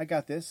corner. I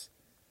got this.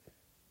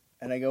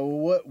 And I go,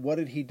 well, what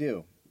did he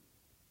do?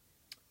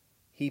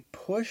 He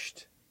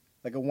pushed,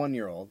 like a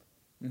 1-year-old,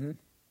 Mm-hmm.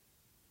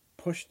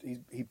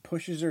 he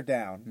pushes her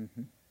down,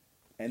 Mm-hmm.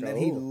 and then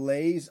he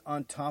lays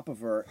on top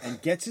of her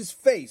and gets his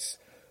face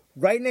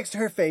right next to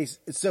her face,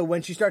 so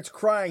when she starts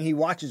crying, he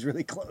watches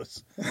really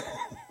close.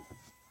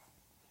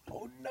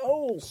 Oh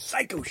no,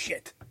 psycho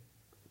shit.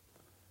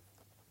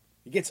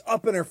 He gets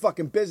up in her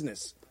fucking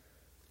business.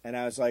 And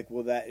I was like,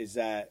 well,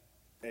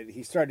 and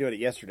he started doing it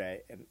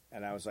yesterday,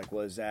 and I was like,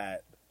 well, is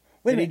that...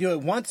 Wait a Did he minute. do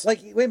it once? Like,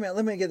 wait a minute,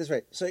 let me get this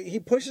right. So he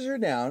pushes her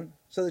down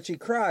so that she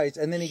cries,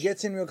 and then he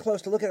gets in real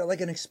close to look at her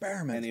like an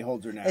experiment. And he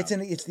holds her down.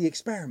 It's the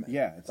experiment.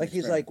 Yeah, it's like an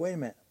he's experiment. like, wait a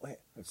minute, wait,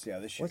 Let's see how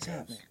this shit what's goes.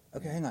 happening?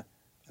 Okay, hang on.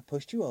 I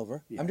pushed you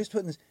over. Yeah. I'm just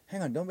putting this.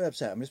 Hang on, don't be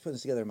upset. I'm just putting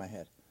this together in my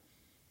head.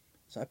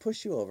 So I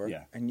pushed you over,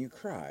 Yeah. and you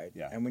cried.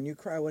 Yeah. And when you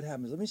cry, what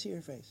happens? Let me see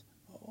your face.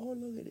 Oh,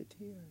 look at the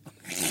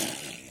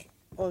tears.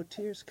 Oh,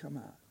 tears come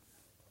out.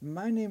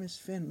 My name is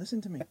Finn.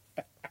 Listen to me.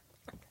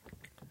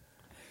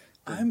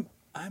 I'm.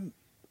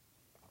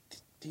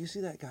 Do you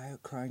see that guy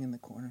crying in the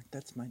corner?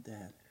 That's my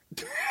dad.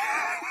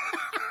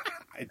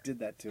 I did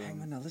that to Hang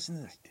him. on, now listen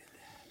to this.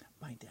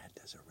 My dad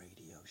does a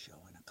radio show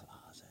in a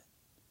closet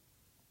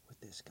with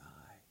this guy.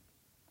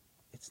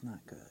 It's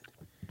not good.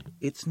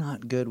 It's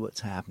not good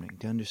what's happening.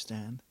 Do you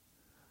understand?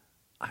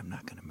 I'm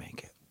not going to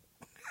make it.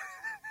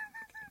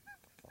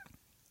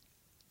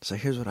 So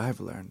here's what I've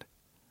learned.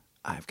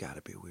 I've got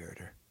to be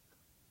weirder.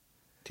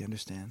 Do you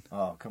understand?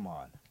 Oh, come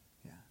on.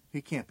 Yeah.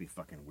 He can't be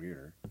fucking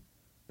weirder.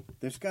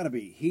 There's got to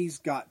be.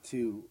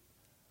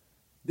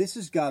 This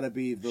has got to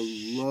be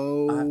the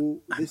low.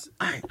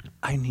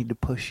 I need to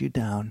push you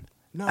down.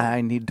 No.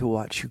 I need to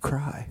watch you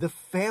cry. The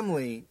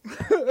family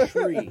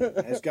tree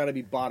has got to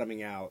be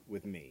bottoming out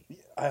with me,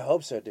 I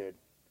hope so, dude.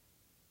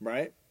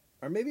 right?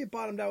 Or maybe it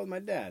bottomed out with my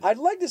dad. I'd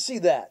like to see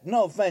that.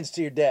 No offense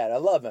to your dad. I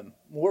love him.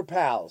 We're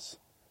pals.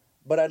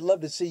 But I'd love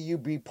to see you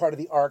be part of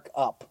the arc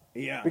up.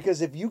 Yeah.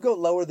 Because if you go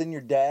lower than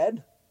your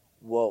dad,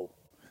 whoa.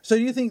 So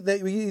you think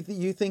that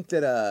you think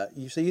that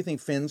you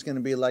think Finn's going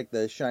to be like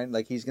the shine,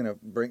 like he's going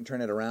to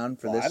turn it around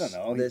for this? I don't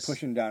know. He's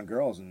pushing down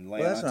girls and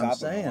laying on top of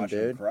them and watching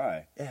them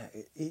cry. Yeah,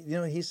 you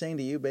know what he's saying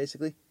to you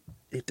basically?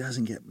 It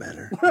doesn't get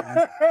better.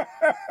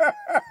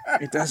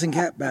 It doesn't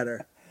get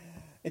better.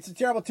 It's a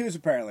terrible twos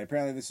apparently.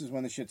 Apparently this is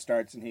when the shit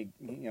starts and he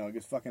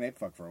gets fucking ape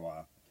fuck for a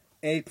while.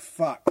 Ape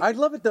fuck. I'd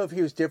love it though if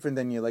he was different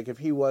than you. Like if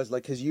he was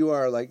like, because you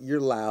are like, you're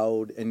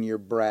loud and you're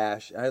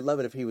brash. I'd love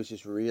it if he was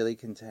just really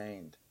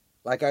contained.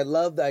 Like I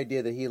love the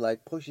idea that he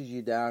like pushes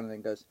you down and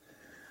then goes,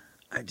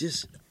 I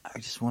just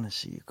want to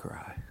see you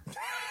cry.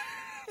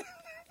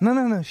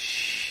 No,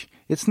 shh.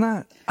 It's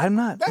not. I'm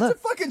not. That's look. a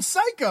fucking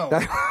psycho.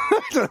 That's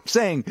what I'm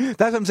saying. That's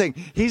what I'm saying.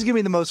 He's gonna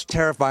be the most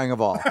terrifying of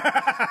all.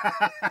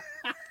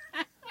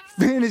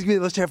 Finn is gonna be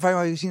the most terrifying of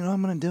all. You know what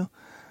I'm gonna do?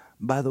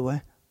 By the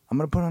way, I'm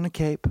gonna put on a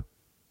cape.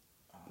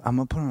 I'm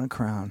gonna put on a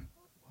crown.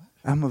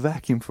 I'm gonna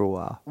vacuum for a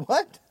while.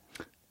 What?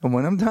 And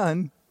when I'm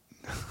done,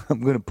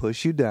 I'm gonna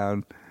push you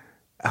down.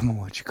 I'm gonna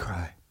watch you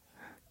cry.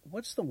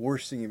 What's the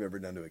worst thing you've ever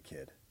done to a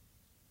kid?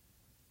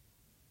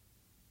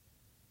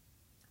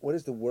 What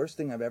is the worst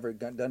thing I've ever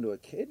done to a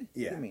kid?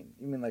 Yeah. What do you mean?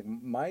 You mean like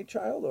my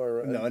child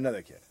or No,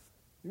 another kid.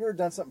 You ever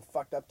done something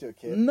fucked up to a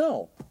kid?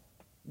 No,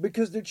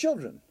 because they're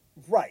children.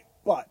 Right,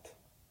 but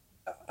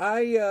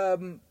I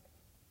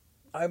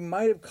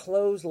might have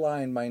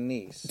clotheslined my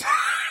niece.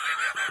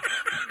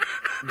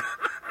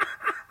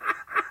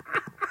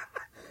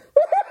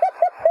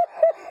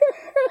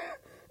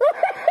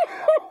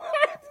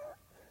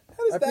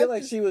 I feel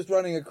like she was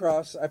running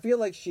across. I feel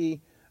like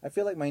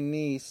my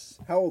niece.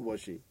 How old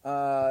was she?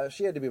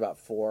 She had to be about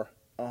 4.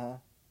 Uh-huh.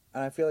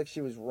 And I feel like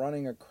she was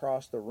running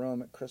across the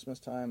room at Christmas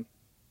time,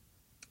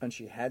 and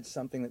she had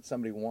something that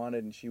somebody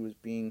wanted, and she was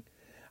being,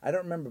 I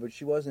don't remember, but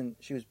she wasn't.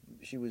 She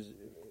was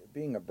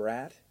being a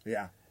brat.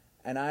 Yeah.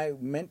 And I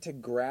meant to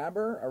grab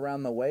her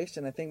around the waist,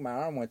 and I think my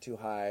arm went too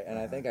high, and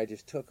I think I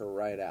just took her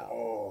right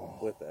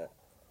out with a.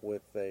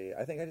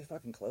 I think I just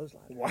fucking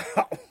clotheslined her.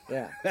 Wow.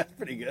 Yeah. That's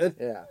pretty good.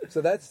 Yeah. So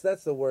that's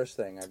the worst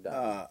thing I've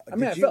done. I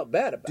mean, I you- felt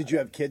bad about it. Did you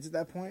have kids at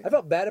that point? I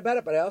felt bad about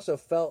it, but I also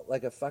felt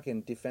like a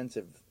fucking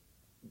defensive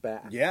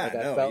back. Yeah, like,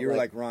 no, felt you were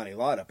like Ronnie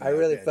Lott up in I that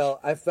really bitch.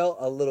 I felt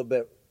a little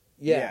bit.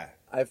 Yeah. Yeah.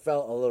 I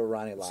felt a little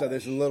Ronnie Lott. So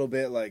there's a little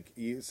bit like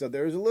so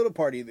there was a little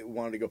party that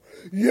wanted to go,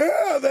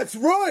 yeah, that's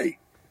right.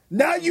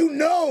 Now you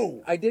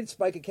know. I did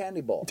spike a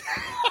candy bowl.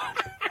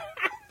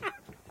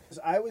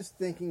 I was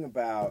thinking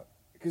about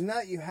because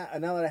now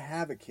that I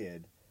have a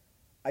kid,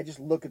 I just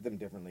look at them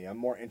differently. I'm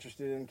more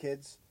interested in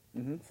kids.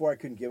 Mm-hmm. Before I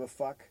couldn't give a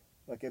fuck.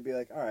 Like I'd be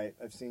like, all right,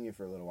 I've seen you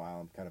for a little while.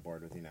 I'm kind of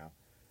bored with you now.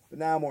 But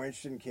now I'm more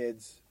interested in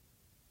kids.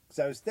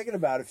 So I was thinking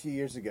about a few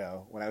years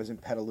ago when I was in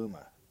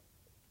Petaluma.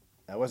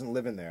 I wasn't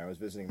living there. I was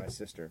visiting my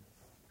sister.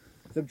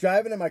 So I'm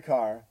driving in my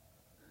car,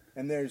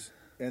 and there's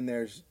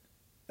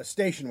a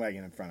station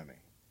wagon in front of me.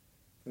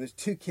 And there's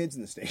 2 kids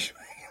in the station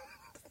wagon.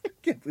 I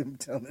can't believe I'm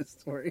telling this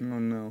story. Oh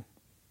no.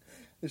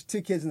 There's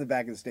 2 kids in the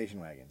back of the station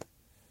wagon.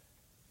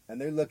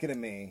 And they're looking at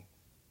me,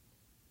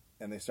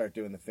 and they start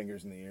doing the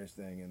fingers in the ears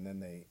thing, and then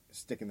they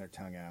sticking their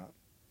tongue out.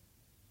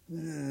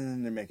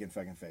 And they're making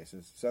fucking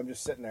faces. So I'm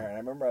just sitting there, and I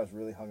remember I was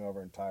really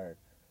hungover and tired.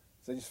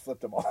 So I just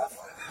flipped them off.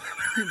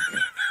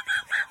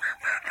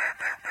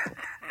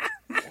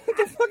 What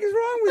the fuck is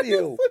wrong with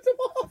you? Flipped them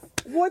off.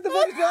 What the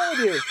fuck is wrong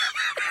with you?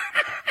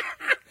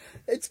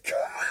 It's good.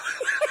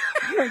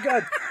 Oh my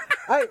god.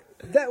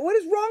 What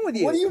is wrong with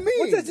you? What do you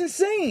mean? That's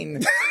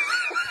insane.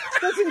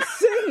 That's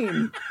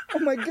insane. Oh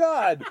my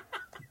god.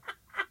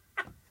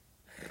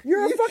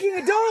 You're a fucking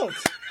adult.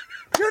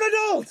 You're an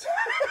adult.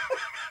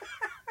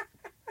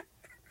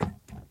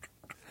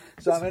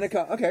 So I'm in a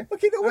car. Okay.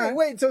 Okay, no, All right.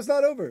 wait. So it's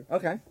not over.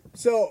 Okay.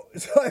 So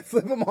I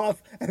flip them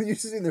off, and you're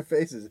seeing their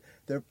faces.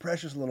 Their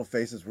precious little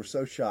faces were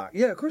so shocked.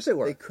 Yeah, of course they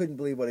were. They couldn't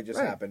believe what had just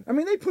Right. happened. I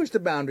mean, they pushed the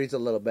boundaries a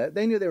little bit.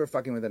 They knew they were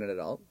fucking with an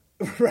adult.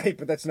 Right,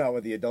 but that's not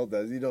what the adult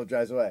does. The adult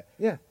drives away.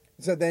 Yeah.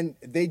 So then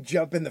they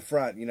jump in the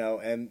front,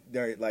 and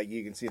they're like,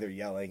 you can see they're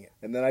yelling.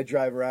 And then I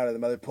drive around, and the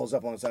mother pulls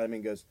up on the side of me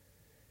and goes,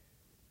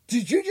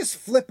 "Did you just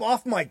flip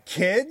off my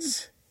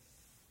kids?"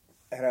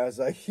 And I was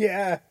like,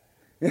 "Yeah,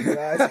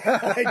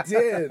 I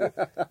did.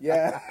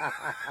 Yeah."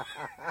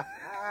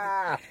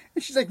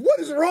 And she's like, "What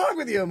is wrong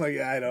with you?" I'm like,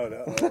 "I don't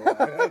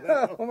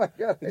know. Oh my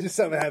god. It's just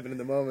something happened in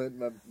the moment.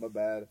 My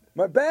bad."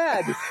 My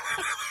bad.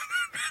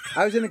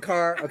 I was in a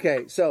car.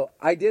 Okay, so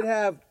I did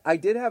have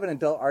an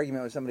adult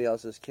argument with somebody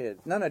else's kid.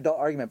 Not an adult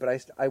argument,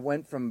 but I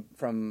went from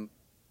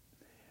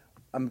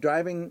I'm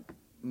driving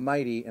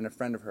Mighty and a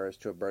friend of hers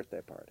to a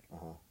birthday party.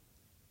 Uh-huh.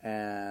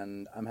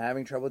 And I'm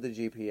having trouble with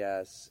the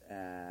GPS,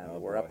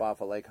 and we're up off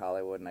of Lake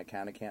Hollywood, and I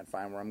kind of can't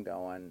find where I'm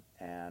going,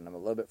 and I'm a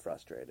little bit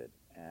frustrated.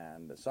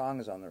 And the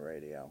song is on the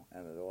radio,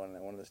 and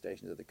one of the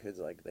stations of the kids,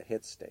 like the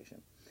hits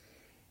station,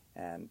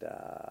 and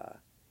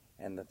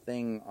the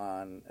thing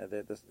on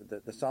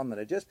the song that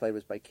I just played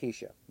was by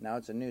Keisha. Now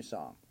it's a new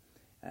song,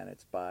 and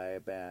it's by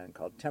a band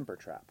called Temper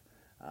Trap,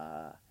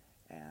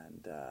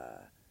 and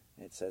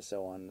it says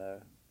so on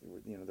the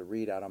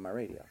readout on my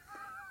radio,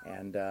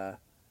 and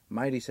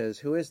Mighty says,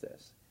 "Who is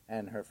this?"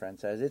 And her friend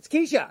says, "It's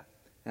Keisha."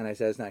 And I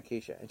said, it's not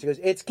Keisha. And she goes,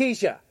 it's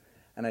Keisha.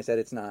 And I said,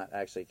 it's not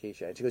actually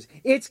Keisha. And she goes,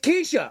 it's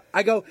Keisha.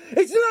 I go,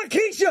 it's not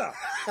Keisha.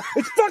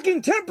 It's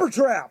fucking Temper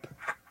Trap.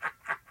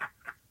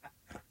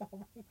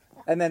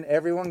 And then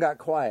everyone got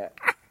quiet.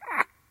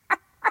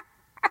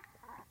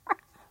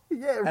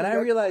 Yeah, and I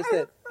realized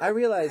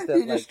that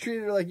you just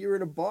treated her like you were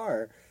in a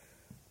bar.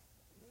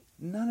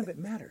 None of it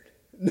mattered.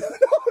 No, none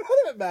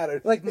of it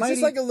mattered. Like it's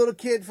just like a little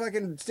kid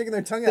fucking sticking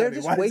their tongue out. They're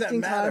just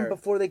wasting time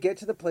before they get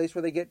to the place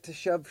where they get to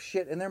shove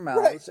shit in their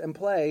mouths and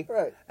play.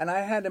 Right. And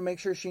I had to make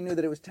sure she knew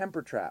that it was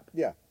Temper Trap.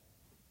 Yeah.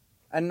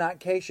 And not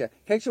Keisha.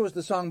 Keisha was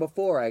the song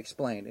before I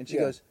explained. And she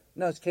goes,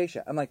 no, it's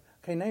Keisha. I'm like,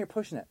 okay, now you're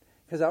pushing it.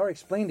 Because I already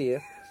explained to you.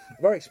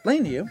 I've already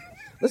explained to you.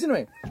 Listen to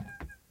me.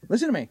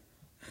 Listen to me.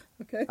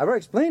 Okay. I've already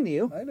explained to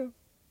you. I know.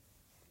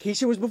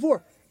 Keisha was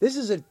before. This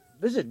is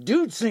a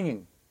dude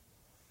singing.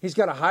 He's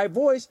got a high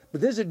voice,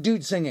 but this is a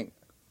dude singing.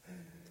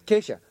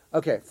 Keisha.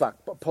 Okay, fuck.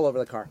 Pull over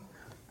the car.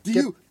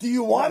 Do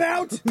you want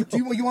out? Do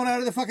you want out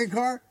of the fucking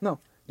car? No.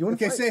 You want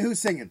to say who's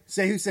singing.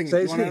 Say who's singing.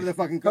 You want out of the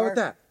fucking car? How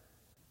about that?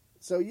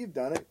 So you've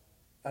done it.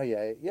 Oh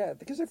yeah,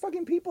 because they're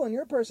fucking people, and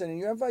you're a person, and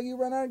you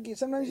run out.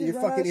 Sometimes you're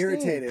fucking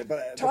irritated,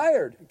 but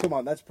tired. Come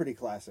on, that's pretty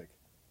classic.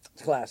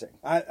 It's classic.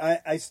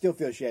 I still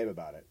feel shame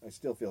about it. I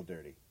still feel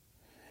dirty.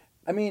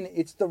 I mean,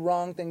 it's the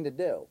wrong thing to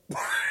do.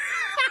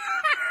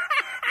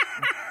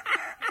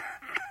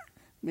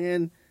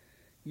 Man,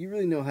 you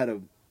really know how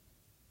to.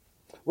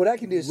 What I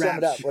can do is sum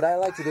it up. What I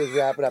like to do is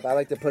wrap it up. I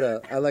like to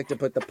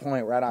put the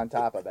point right on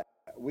top of it.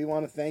 We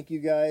want to thank you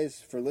guys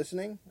for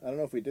listening. I don't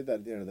know if we did that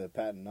at the end of the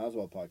Pat and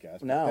Oswald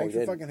podcast. No, thanks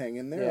for fucking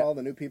hanging there. Yeah. All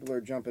the new people who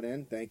are jumping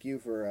in. Thank you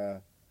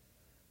for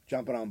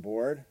jumping on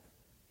board.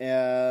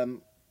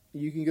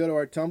 You can go to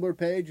our Tumblr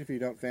page if you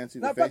don't fancy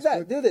the Facebook. Fuck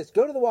that. Do this.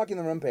 Go to the Walking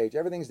the Room page.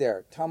 Everything's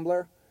there.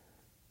 Tumblr,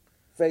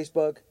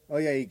 Facebook. Oh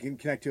yeah, you can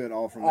connect to it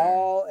all from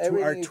there.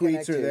 Everything our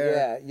tweets are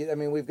there. Yeah, I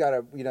mean, we've got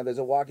there's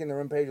a Walking the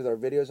Room page with our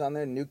videos on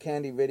there. New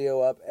Candy video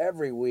up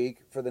every week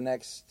for the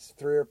next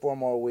 3 or 4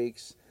 more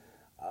weeks.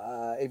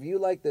 If you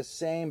like the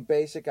same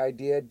basic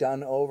idea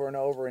done over and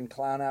over in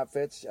clown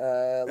outfits,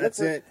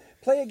 that's it.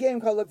 Play a game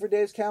called Look for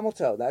Dave's Camel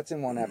Toe. That's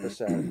in one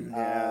episode.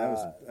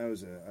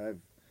 Yeah,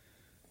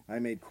 I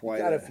made quite.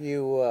 Got a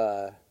few.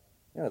 A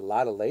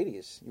lot of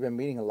ladies. You've been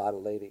meeting a lot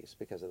of ladies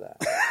because of that.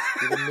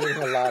 You've been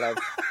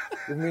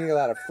meeting a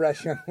lot of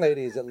fresh young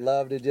ladies that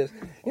love to just.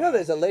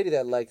 There's a lady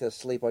that likes to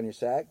sleep on your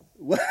sack.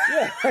 What?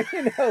 Yeah,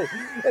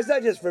 it's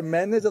not just for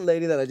men. There's a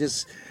lady that'll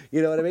just,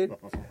 you know what I mean?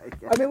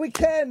 I mean, we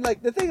can,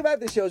 the thing about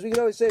this show is we can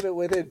always save it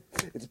with it.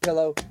 It's a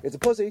pillow. It's a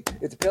pussy.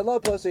 It's a pillow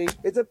pussy.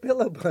 It's a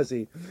pillow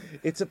pussy.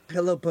 It's a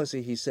pillow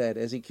pussy, he said,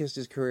 as he kissed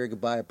his career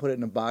goodbye, put it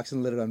in a box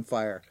and lit it on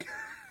fire.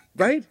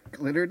 Right?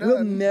 Glitter done.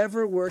 We'll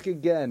never work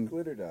again.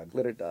 Glitter done.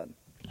 Glitter done.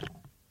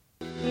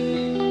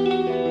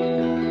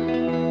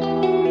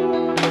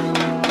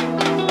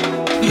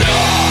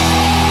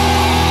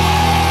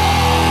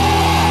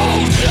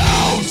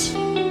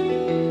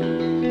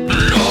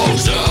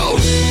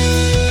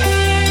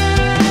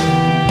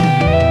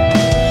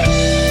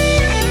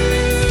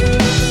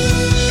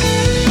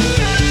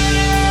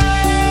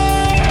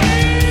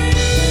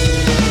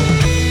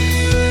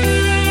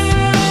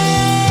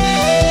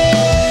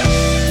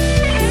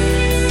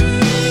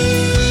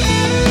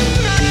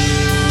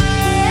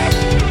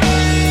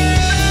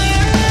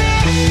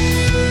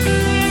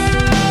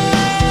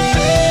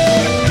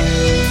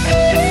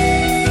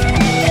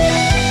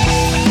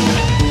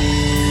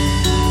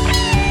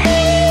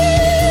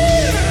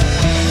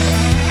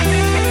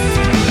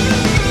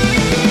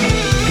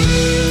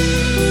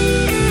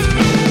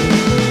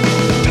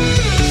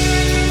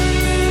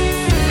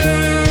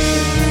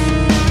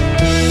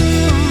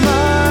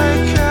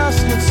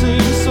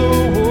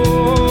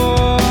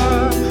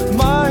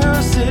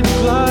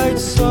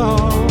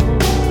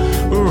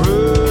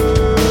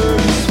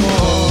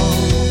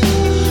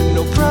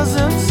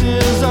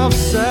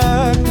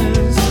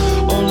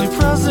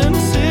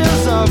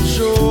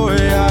 Joy,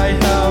 I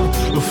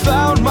have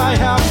found my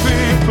house.